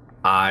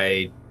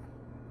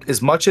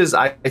 As much as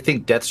I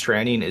think Death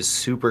Stranding is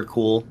super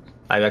cool,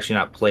 I've actually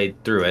not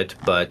played through it,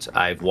 but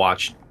I've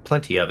watched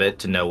plenty of it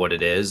to know what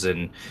it is,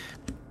 and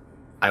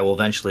I will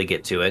eventually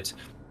get to it.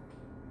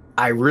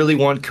 I really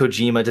want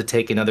Kojima to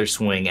take another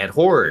swing at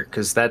horror,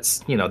 because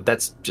that's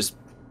just,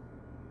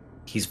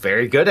 he's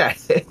very good at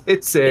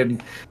it.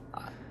 And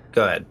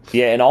go ahead.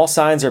 Yeah, and all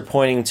signs are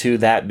pointing to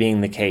that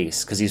being the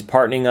case, because he's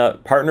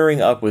partnering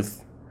up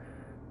with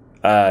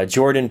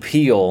Jordan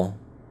Peele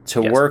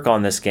to work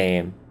on this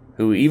game,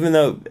 who, even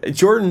though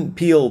Jordan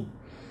Peele,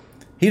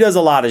 he does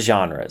a lot of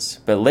genres,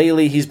 but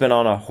lately he's been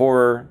on a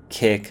horror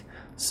kick.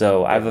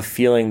 So I have a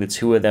feeling the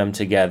two of them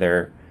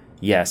together,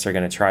 yes, are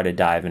going to try to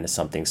dive into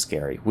something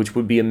scary, which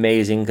would be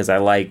amazing because I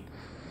like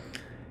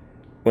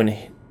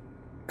when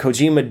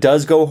Kojima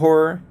does go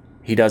horror,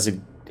 he does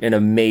an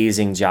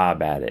amazing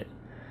job at it.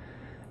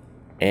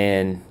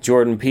 And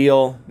Jordan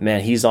Peele,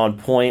 man, he's on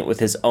point with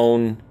his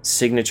own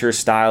signature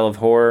style of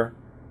horror.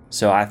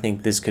 So I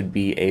think this could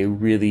be a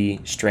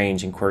really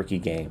strange and quirky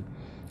game.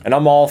 And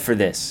I'm all for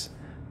this.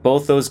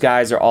 Both those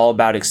guys are all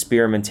about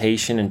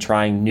experimentation and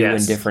trying new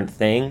and different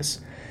things.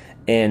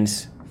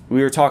 And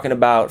we were talking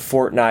about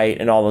Fortnite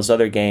and all those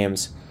other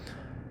games.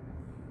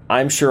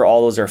 I'm sure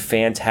all those are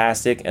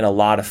fantastic and a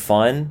lot of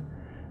fun,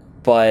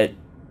 but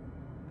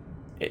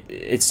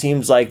it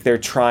seems like they're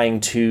trying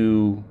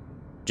to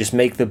just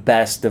make the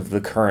best of the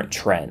current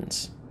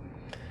trends.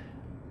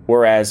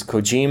 Whereas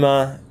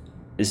Kojima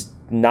is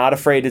not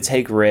afraid to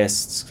take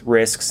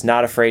risks,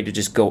 not afraid to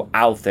just go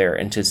out there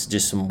into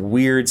just some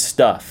weird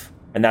stuff.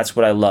 And that's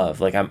what I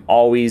love. Like,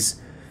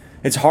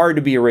 it's hard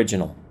to be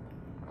original.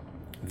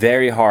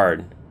 Very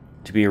hard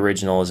to be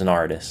original as an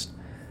artist.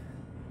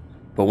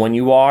 But when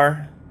you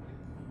are,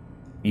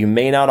 you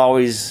may not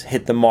always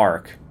hit the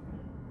mark,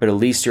 but at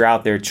least you're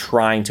out there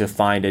trying to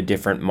find a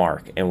different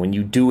mark. And when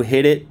you do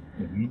hit it,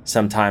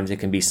 sometimes it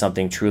can be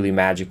something truly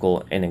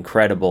magical and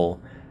incredible.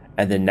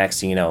 and then next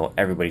thing you know,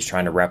 everybody's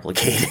trying to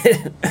replicate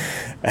it.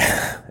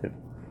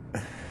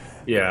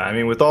 Yeah, I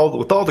mean, with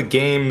all the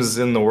games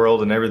in the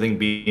world and everything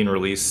being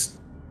released,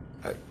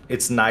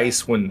 it's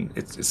nice when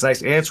it's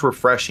nice and it's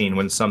refreshing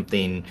when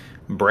something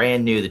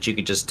brand new that you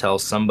could just tell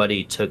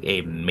somebody took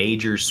a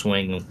major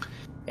swing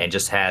and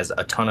just has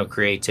a ton of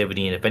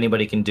creativity. And if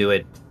anybody can do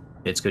it,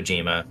 it's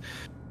Kojima.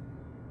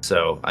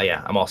 So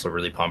yeah, I'm also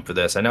really pumped for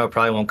this. I know it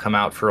probably won't come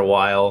out for a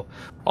while.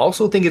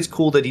 Also think it's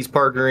cool that he's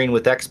partnering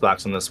with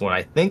Xbox on this one.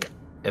 I think,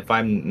 if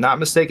I'm not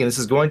mistaken, this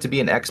is going to be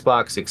an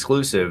Xbox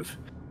exclusive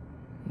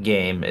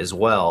game as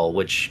well,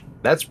 which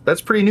that's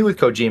pretty new with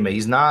Kojima.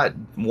 He's not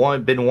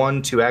been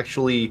one to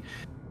actually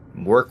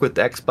work with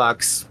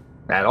Xbox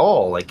at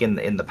all, like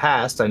in the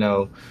past, I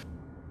know.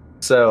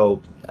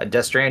 So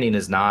Death Stranding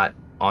is not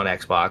on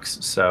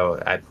Xbox,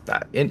 so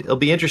it'll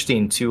be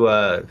interesting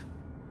to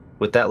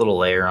with that little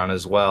layer on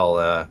as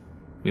well.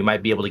 We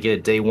might be able to get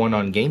it day one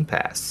on Game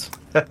Pass.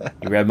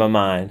 You read my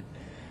mind.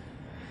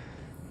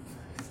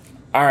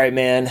 All right,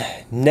 man.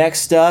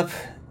 Next up,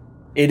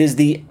 it is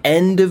the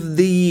end of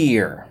the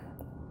year,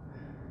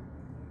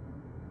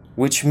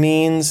 which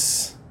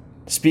means,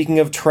 speaking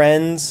of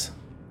trends,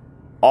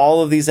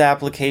 all of these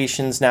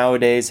applications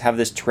nowadays have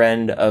this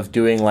trend of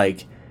doing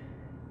like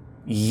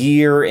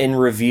year in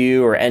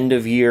review or end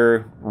of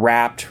year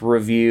wrapped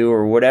review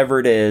or whatever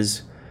it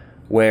is,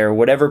 where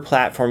whatever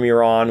platform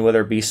you're on,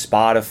 whether it be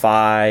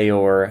Spotify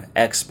or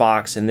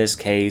Xbox in this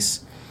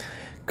case,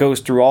 goes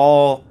through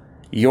all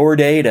your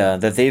data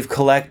that they've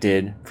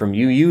collected from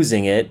you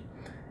using it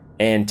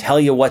and tell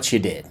you what you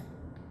did.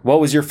 What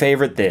was your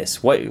favorite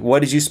this? What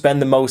did you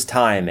spend the most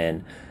time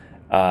in?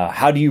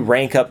 How do you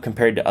rank up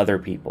compared to other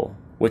people?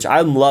 Which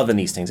I'm loving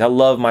these things. I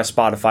love my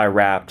Spotify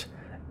Wrapped.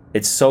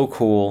 It's so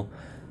cool.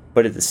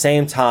 But at the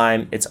same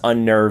time, it's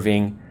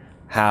unnerving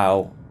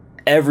how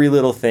every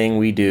little thing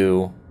we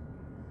do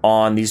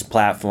on these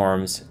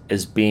platforms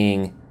is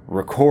being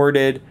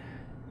recorded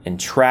and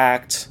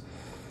tracked.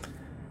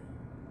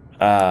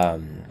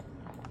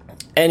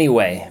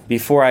 Anyway,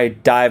 before I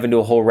dive into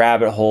a whole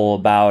rabbit hole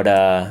about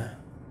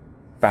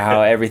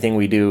how everything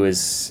we do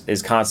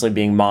is constantly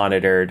being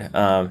monitored,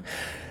 I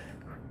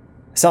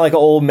sound like an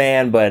old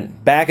man,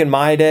 but back in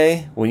my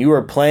day, when you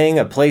were playing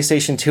a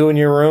PlayStation 2 in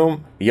your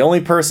room, the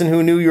only person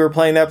who knew you were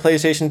playing that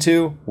PlayStation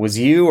 2 was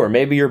you or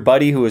maybe your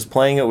buddy who was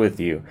playing it with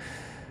you.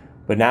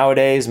 But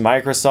nowadays,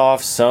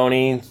 Microsoft,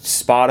 Sony,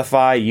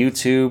 Spotify,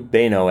 YouTube,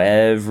 they know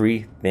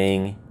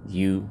everything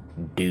you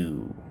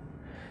do.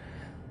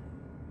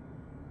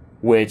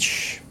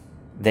 Which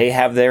they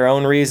have their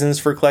own reasons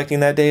for collecting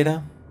that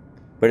data,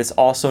 but it's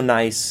also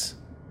nice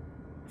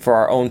for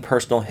our own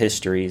personal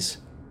histories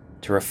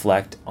to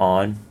reflect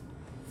on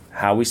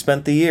how we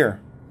spent the year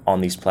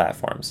on these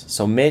platforms.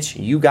 So Mitch,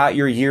 you got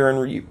your year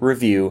in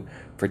review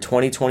for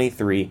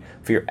 2023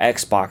 for your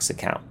Xbox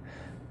account,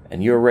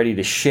 and you're ready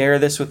to share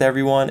this with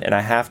everyone. And I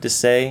have to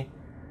say,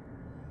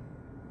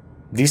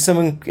 these are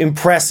some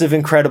impressive,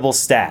 incredible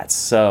stats.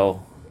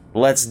 So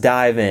let's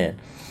dive in.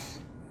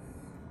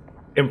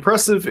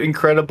 Impressive,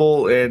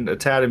 incredible, and a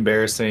tad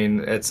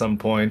embarrassing at some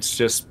points,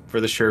 just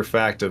for the sheer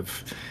fact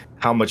of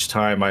how much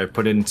time I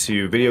put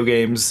into video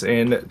games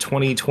in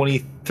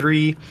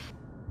 2023.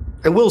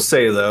 I will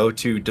say, though,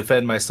 to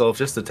defend myself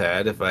just a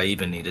tad, if I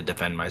even need to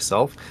defend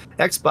myself,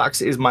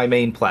 Xbox is my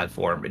main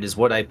platform. It is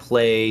what I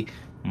play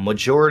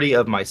majority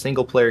of my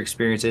single-player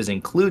experiences,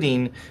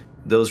 including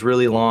those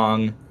really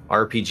long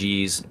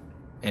RPGs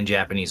and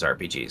Japanese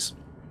RPGs.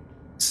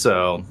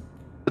 So,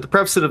 with the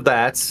preface of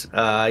that,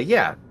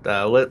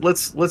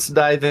 let's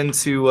dive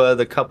into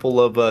the couple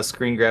of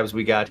screen grabs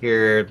we got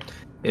here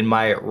in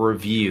my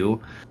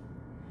review.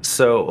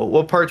 So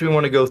what part do we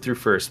want to go through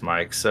first,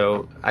 Mike?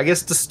 So I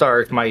guess to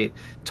start, my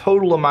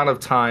total amount of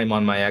time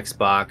on my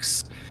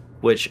Xbox,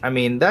 which, I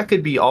mean, that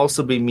could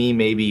also be me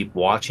maybe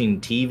watching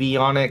TV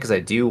on it, because I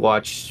do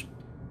watch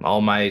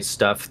all my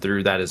stuff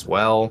through that as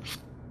well.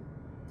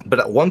 But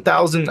at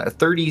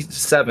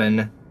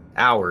 1,037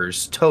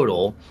 hours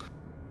total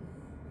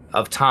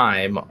of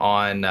time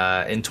on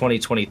in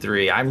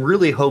 2023. I'm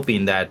really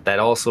hoping that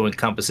also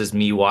encompasses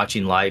me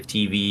watching live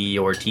TV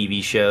or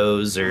TV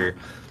shows or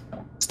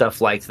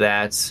stuff like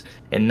that,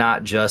 and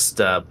not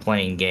just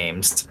playing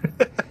games.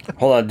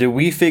 Hold on, did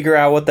we figure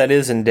out what that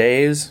is in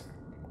days?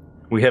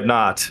 We have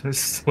not.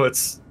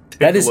 Let's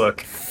take a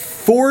look.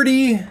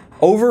 40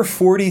 over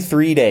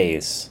 43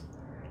 days.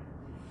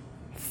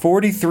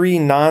 43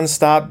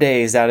 non-stop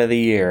days out of the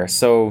year.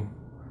 So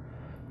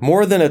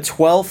more than a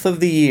 12th of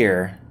the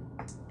year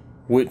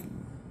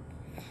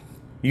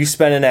you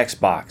spend an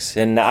Xbox.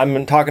 And I'm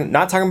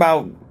not talking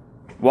about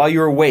while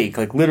you're awake,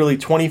 like literally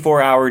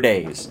 24-hour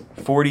days.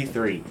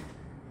 43.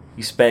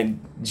 You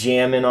spent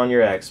jamming on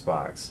your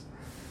Xbox.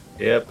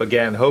 Yep,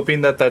 again,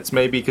 hoping that's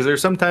maybe, because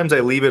there's sometimes I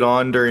leave it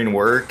on during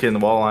work,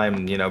 and while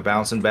I'm,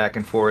 bouncing back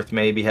and forth,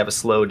 maybe have a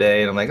slow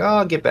day, and I'm like, oh,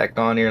 I'll get back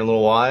on here in a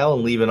little while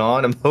and leave it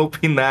on. I'm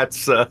hoping that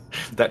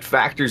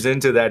factors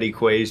into that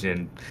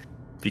equation.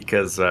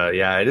 because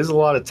yeah, it is a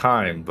lot of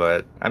time.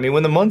 But I mean,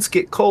 when the months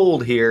get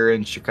cold here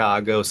in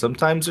Chicago,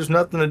 sometimes there's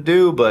nothing to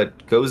do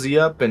but cozy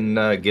up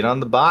and get on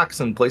the box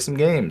and play some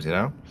games, you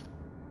know?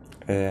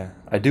 Yeah.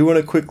 I do want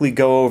to quickly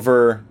go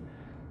over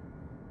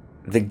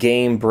the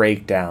game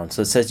breakdown.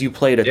 So it says you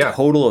played a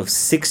total of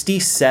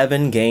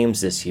 67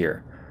 games this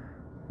year.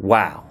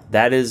 Wow.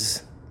 That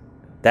is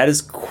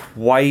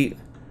quite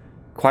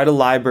a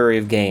library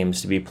of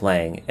games to be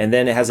playing. And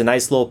then it has a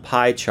nice little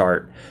pie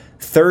chart.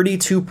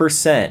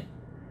 32%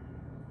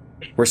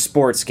 were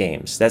sports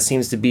games. That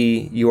seems to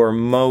be your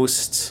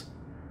most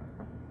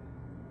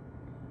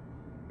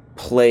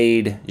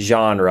played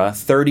genre.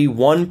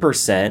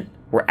 31%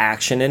 were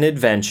action and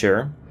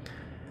adventure.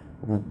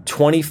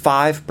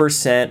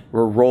 25%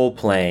 were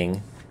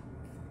role-playing.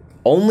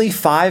 Only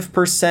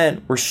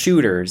 5% were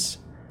shooters.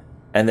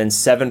 And then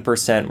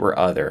 7% were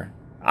other.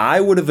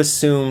 I would have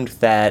assumed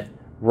that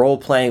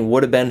role-playing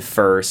would have been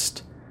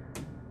first,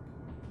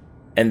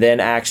 and then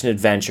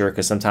action-adventure,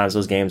 because sometimes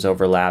those games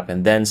overlap,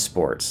 and then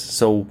sports.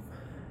 So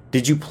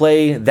did you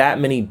play that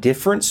many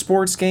different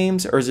sports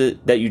games, or is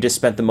it that you just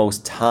spent the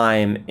most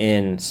time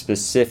in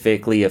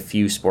specifically a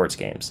few sports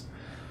games?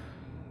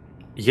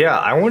 Yeah,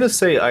 I want to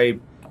say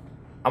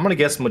I'm going to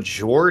guess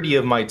majority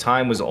of my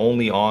time was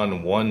only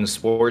on one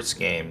sports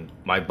game.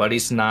 My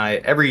buddies and I,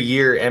 every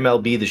year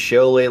MLB The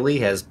Show lately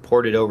has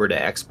ported over to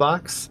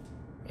Xbox,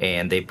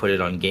 and they put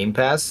it on Game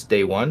Pass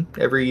day one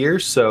every year.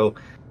 So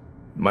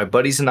my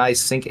buddies and I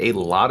sink a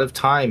lot of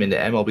time into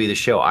MLB The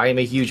Show. I am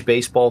a huge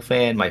baseball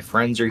fan. My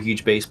friends are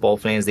huge baseball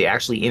fans. They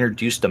actually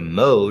introduced a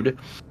mode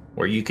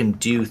where you can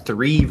do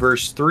 3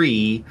 versus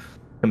 3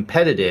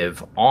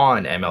 competitive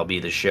on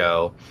MLB The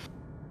Show.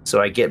 So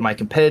I get my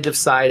competitive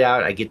side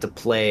out. I get to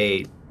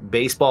play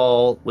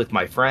baseball with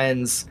my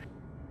friends.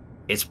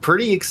 It's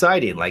pretty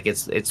exciting. Like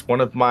it's one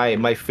of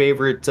my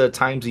favorite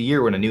times a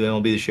year when a new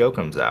MLB The Show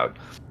comes out.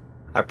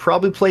 I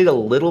probably played a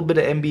little bit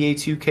of NBA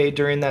 2K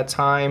during that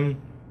time,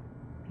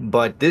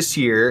 but this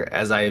year,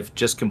 as I've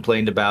just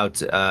complained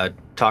about,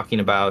 talking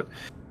about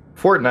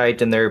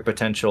Fortnite and their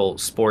potential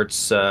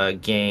sports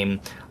game,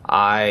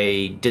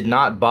 I did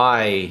not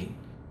buy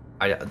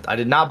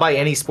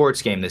any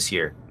sports game this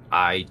year.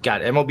 I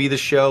got MLB The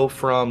Show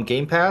from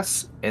Game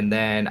Pass, and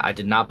then I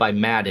did not buy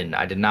Madden.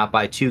 I did not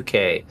buy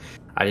 2K.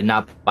 I did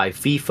not buy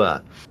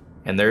FIFA.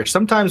 And there are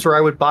some times where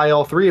I would buy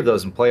all 3 of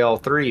those and play all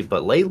 3,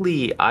 but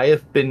lately I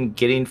have been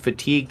getting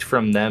fatigued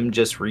from them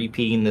just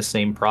repeating the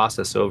same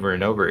process over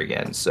and over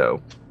again.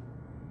 So,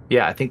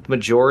 yeah, I think the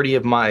majority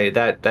of my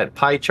that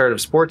pie chart of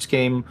sports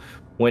game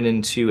went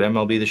into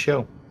MLB The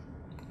Show.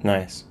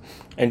 Nice.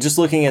 And just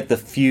looking at the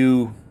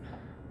few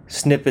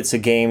snippets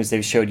of games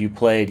they've showed you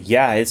played,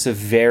 yeah, it's a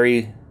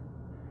very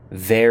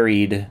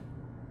varied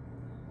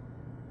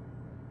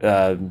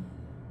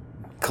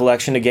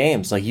collection of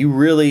games. Like, you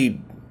really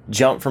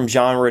jump from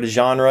genre to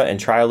genre and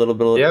try a little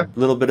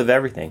bit of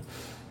everything.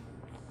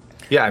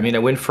 Yeah, I mean, I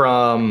went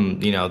from,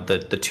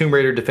 the Tomb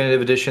Raider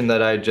Definitive Edition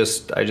that I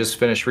just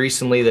finished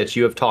recently that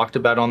you have talked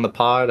about on the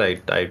pod.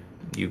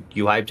 You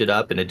hyped it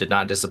up and it did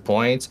not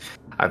disappoint.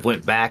 I've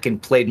went back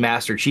and played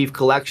Master Chief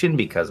Collection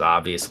because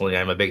obviously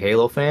I'm a big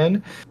Halo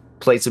fan.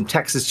 Played some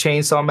Texas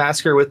Chainsaw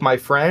Massacre with my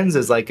friends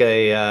as like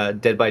a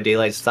Dead by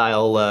Daylight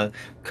style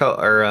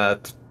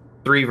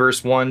 3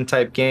 versus 1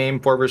 type game,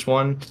 4 versus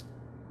 1.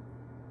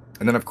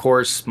 And then, of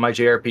course, my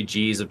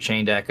JRPGs of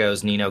Chained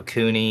Echoes, Ni no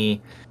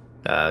Kuni,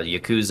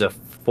 Yakuza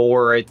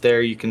 4 right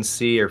there you can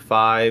see, or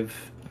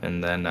 5.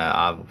 And then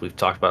we've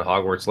talked about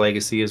Hogwarts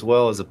Legacy as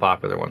well as a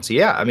popular one. So,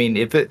 yeah, I mean,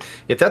 if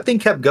that thing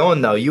kept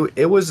going, though,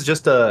 it was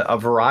just a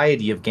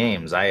variety of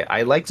games.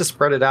 I like to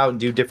spread it out and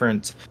do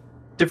different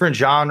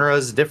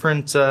genres,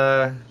 different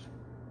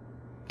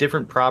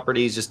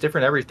properties, just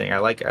different everything. I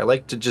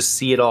like to just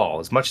see it all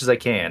as much as I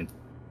can.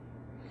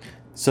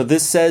 So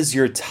this says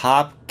your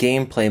top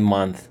gameplay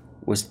month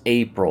was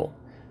April.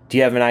 Do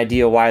you have an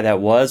idea why that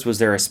was? Was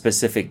there a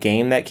specific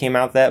game that came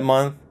out that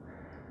month?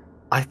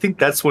 I think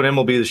that's when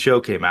MLB The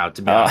Show came out,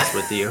 to be honest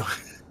with you.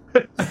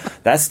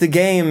 That's the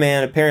game,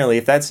 man. Apparently,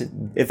 if that's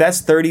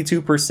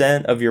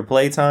 32% of your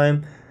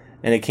playtime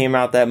and it came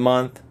out that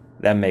month,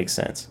 that makes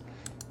sense.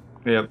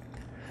 Yep.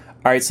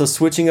 All right, so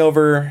switching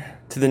over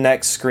to the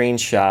next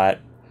screenshot.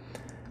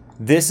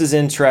 This is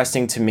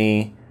interesting to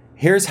me.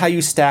 Here's how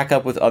you stack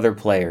up with other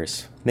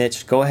players.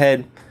 Mitch, go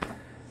ahead.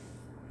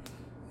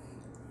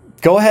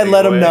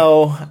 Let them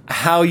know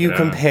how you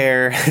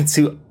compare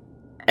to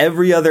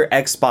every other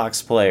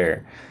Xbox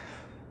player.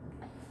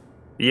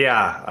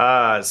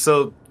 Yeah,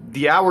 so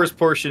the hours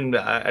portion,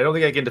 I don't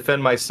think I can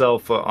defend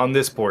myself on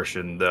this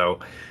portion, though.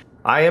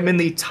 I am in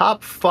the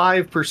top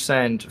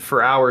 5%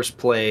 for hours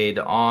played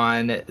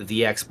on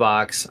the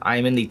Xbox. I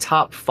am in the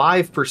top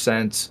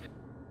 5%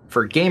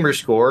 for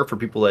Gamerscore. For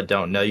people that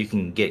don't know, you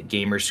can get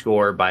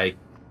Gamerscore by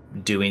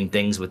doing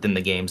things within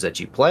the games that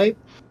you play.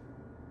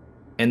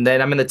 And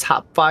then I'm in the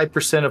top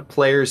 5% of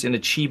players in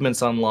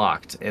achievements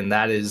unlocked. And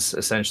that is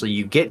essentially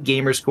you get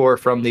Gamerscore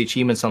from the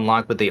achievements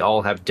unlocked, but they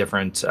all have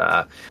different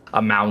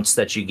amounts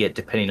that you get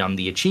depending on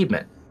the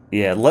achievement.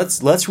 Yeah,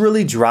 let's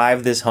really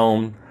drive this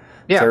home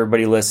to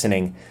everybody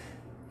listening.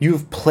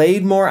 You've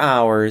played more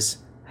hours,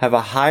 have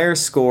a higher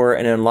score,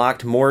 and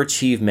unlocked more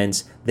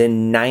achievements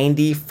than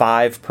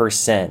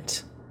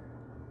 95%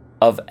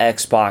 of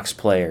Xbox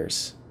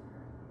players.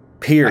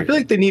 Period. I feel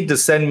like they need to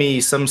send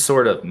me some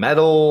sort of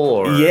medal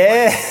or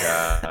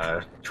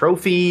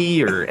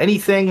trophy or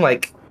anything,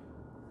 like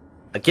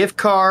a gift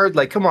card.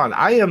 Like, come on,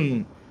 I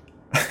am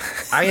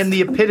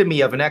the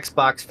epitome of an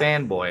Xbox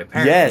fanboy.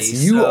 Apparently,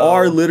 yes, you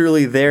are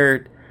literally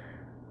their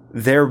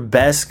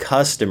best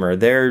customer.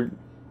 Dude,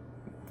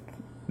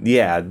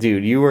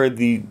 you are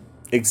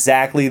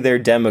exactly their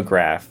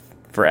demographic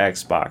for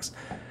Xbox.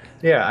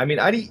 Yeah, I mean,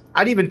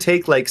 I'd even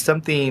take like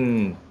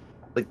something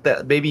like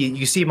that. Maybe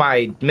you see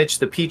my Mitch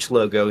the Peach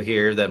logo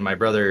here that my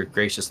brother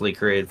graciously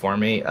created for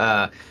me.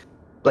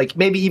 Like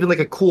maybe even like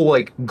a cool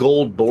like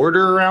gold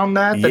border around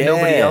that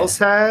nobody else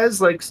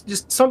has. Like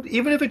just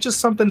even if it's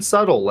just something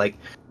subtle. Like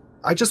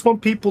I just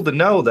want people to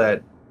know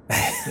that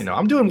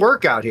I'm doing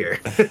work out here.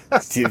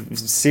 Dude,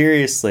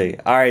 seriously.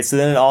 All right, so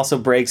then it also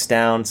breaks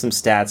down some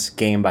stats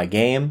game by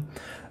game.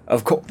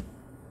 Of course,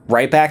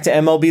 right back to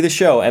MLB The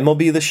Show.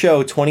 MLB The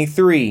Show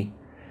 23.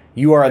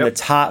 You are in the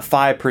top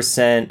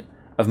 5%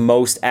 of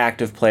most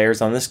active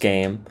players on this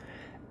game,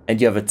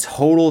 and you have a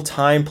total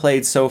time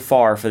played so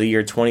far for the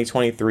year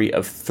 2023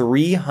 of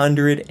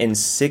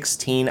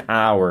 316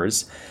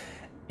 hours,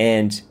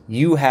 and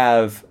you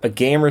have a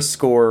gamer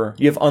score.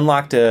 You have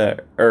unlocked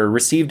or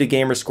received a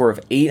gamer score of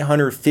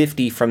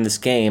 850 from this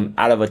game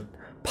out of a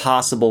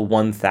possible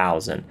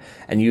 1,000,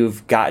 and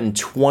you've gotten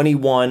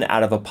 21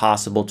 out of a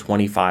possible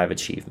 25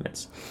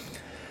 achievements.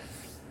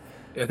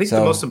 I think the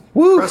most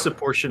impressive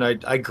portion,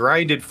 I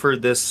grinded for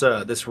this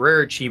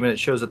rare achievement. It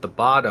shows at the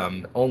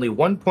bottom, only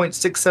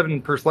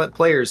 1.67%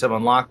 players have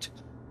unlocked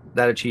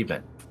that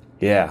achievement.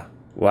 Yeah,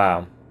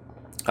 wow.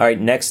 All right,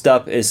 next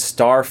up is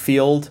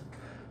Starfield.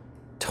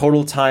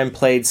 Total time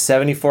played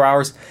 74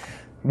 hours.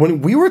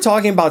 When we were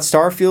talking about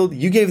Starfield,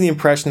 you gave the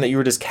impression that you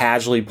were just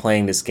casually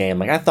playing this game.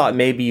 Like, I thought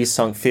maybe you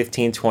sunk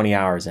 15, 20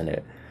 hours in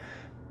it.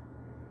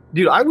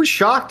 Dude, I was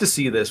shocked to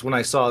see this when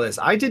I saw this.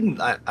 I didn't.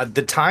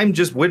 The time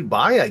just went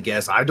by. I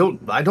guess I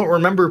don't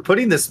remember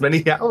putting this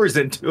many hours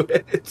into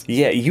it.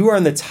 Yeah, you are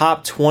in the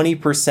top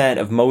 20%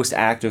 of most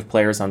active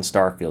players on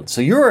Starfield. So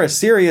you're a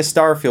serious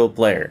Starfield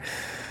player.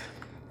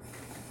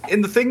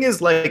 And the thing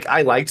is, like,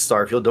 I liked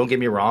Starfield. Don't get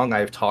me wrong.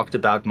 I've talked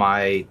about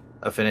my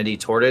affinity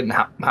toward it and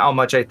how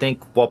much I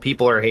think while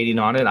people are hating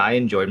on it, I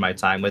enjoyed my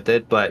time with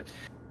it. But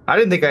I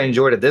didn't think I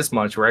enjoyed it this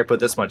much where I put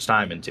this much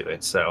time into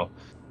it. So.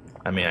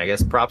 I mean, I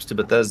guess props to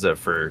Bethesda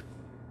for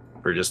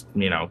just,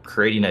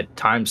 creating a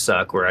time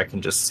suck where I can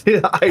just,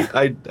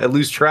 I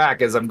lose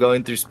track as I'm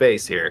going through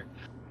space here.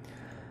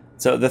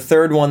 So the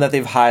third one that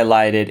they've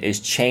highlighted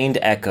is Chained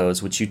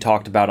Echoes, which you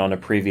talked about on a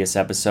previous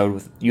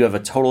episode. You have a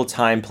total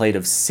time played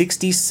of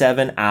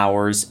 67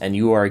 hours, and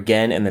you are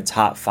again in the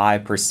top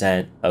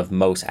 5% of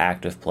most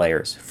active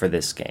players for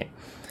this game.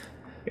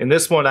 In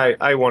this one,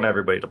 I want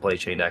everybody to play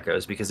Chained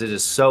Echoes because it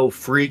is so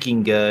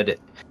freaking good.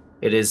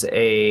 It is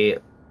a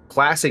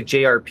classic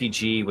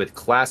JRPG with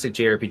classic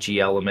JRPG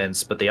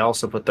elements, but they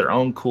also put their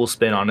own cool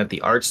spin on it.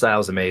 The art style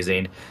is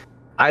amazing.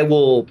 I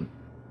will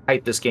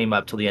hype this game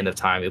up till the end of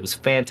time. It was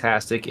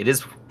fantastic. It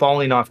is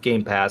falling off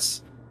Game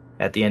Pass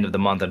at the end of the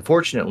month,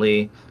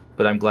 unfortunately,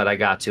 but I'm glad I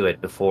got to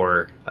it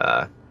before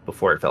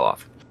it fell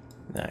off.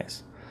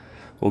 Nice.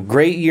 Well,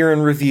 great year in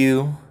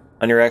review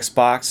on your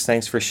Xbox.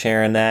 Thanks for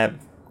sharing that.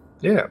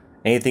 Yeah.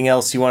 Anything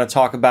else you want to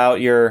talk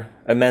about your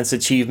immense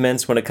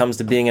achievements when it comes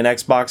to being an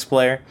Xbox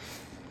player?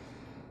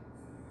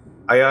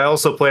 I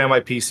also play on my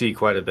PC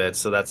quite a bit,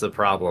 so that's a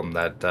problem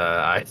that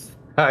I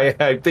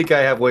think I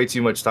have way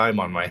too much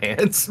time on my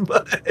hands.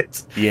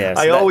 But yes,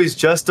 I always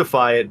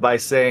justify it by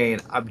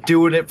saying I'm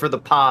doing it for the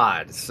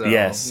pod. So,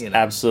 yes,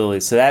 absolutely.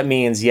 So that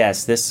means,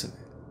 yes, this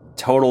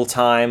total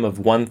time of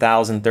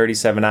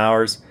 1,037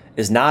 hours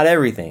is not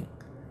everything.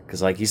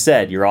 Because like you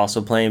said, you're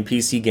also playing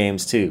PC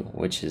games too,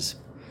 which is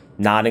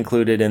not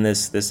included in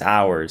this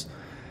hours.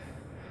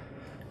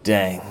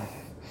 Dang.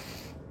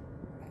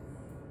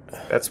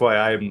 That's why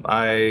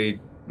I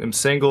am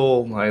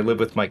single. I live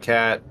with my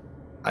cat.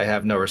 I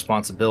have no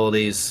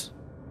responsibilities.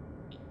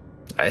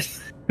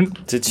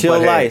 It's a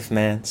chill life,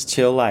 man. It's a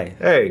chill life.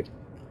 Hey,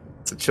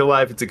 it's a chill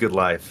life. It's a good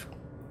life.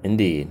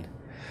 Indeed.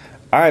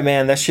 All right,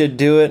 man. That should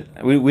do it.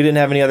 We didn't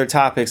have any other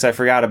topics I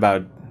forgot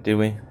about, did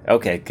we?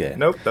 Okay, good.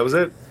 Nope, that was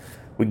it.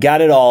 We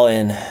got it all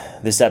in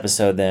this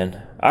episode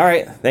then. All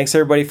right. Thanks,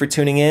 everybody, for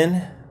tuning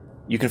in.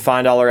 You can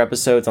find all our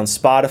episodes on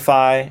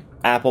Spotify,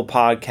 Apple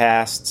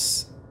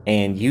Podcasts,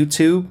 and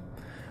YouTube.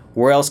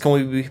 Where else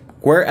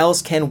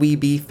can we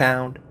be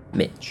found,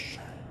 Mitch?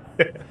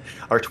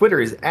 Our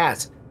Twitter is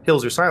at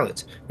Hills Are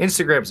Silent.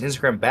 Instagram is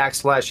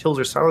Hills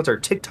Are Silent. Our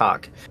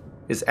TikTok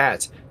is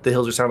at The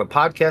Hills Are Silent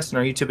Podcast. And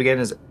our YouTube again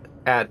is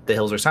at The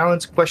Hills Are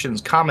Silent. Questions,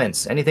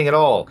 comments, anything at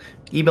all.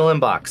 Email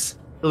inbox,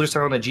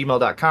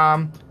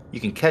 hillsaresilent@gmail.com.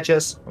 You can catch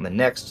us on the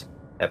next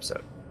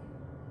episode.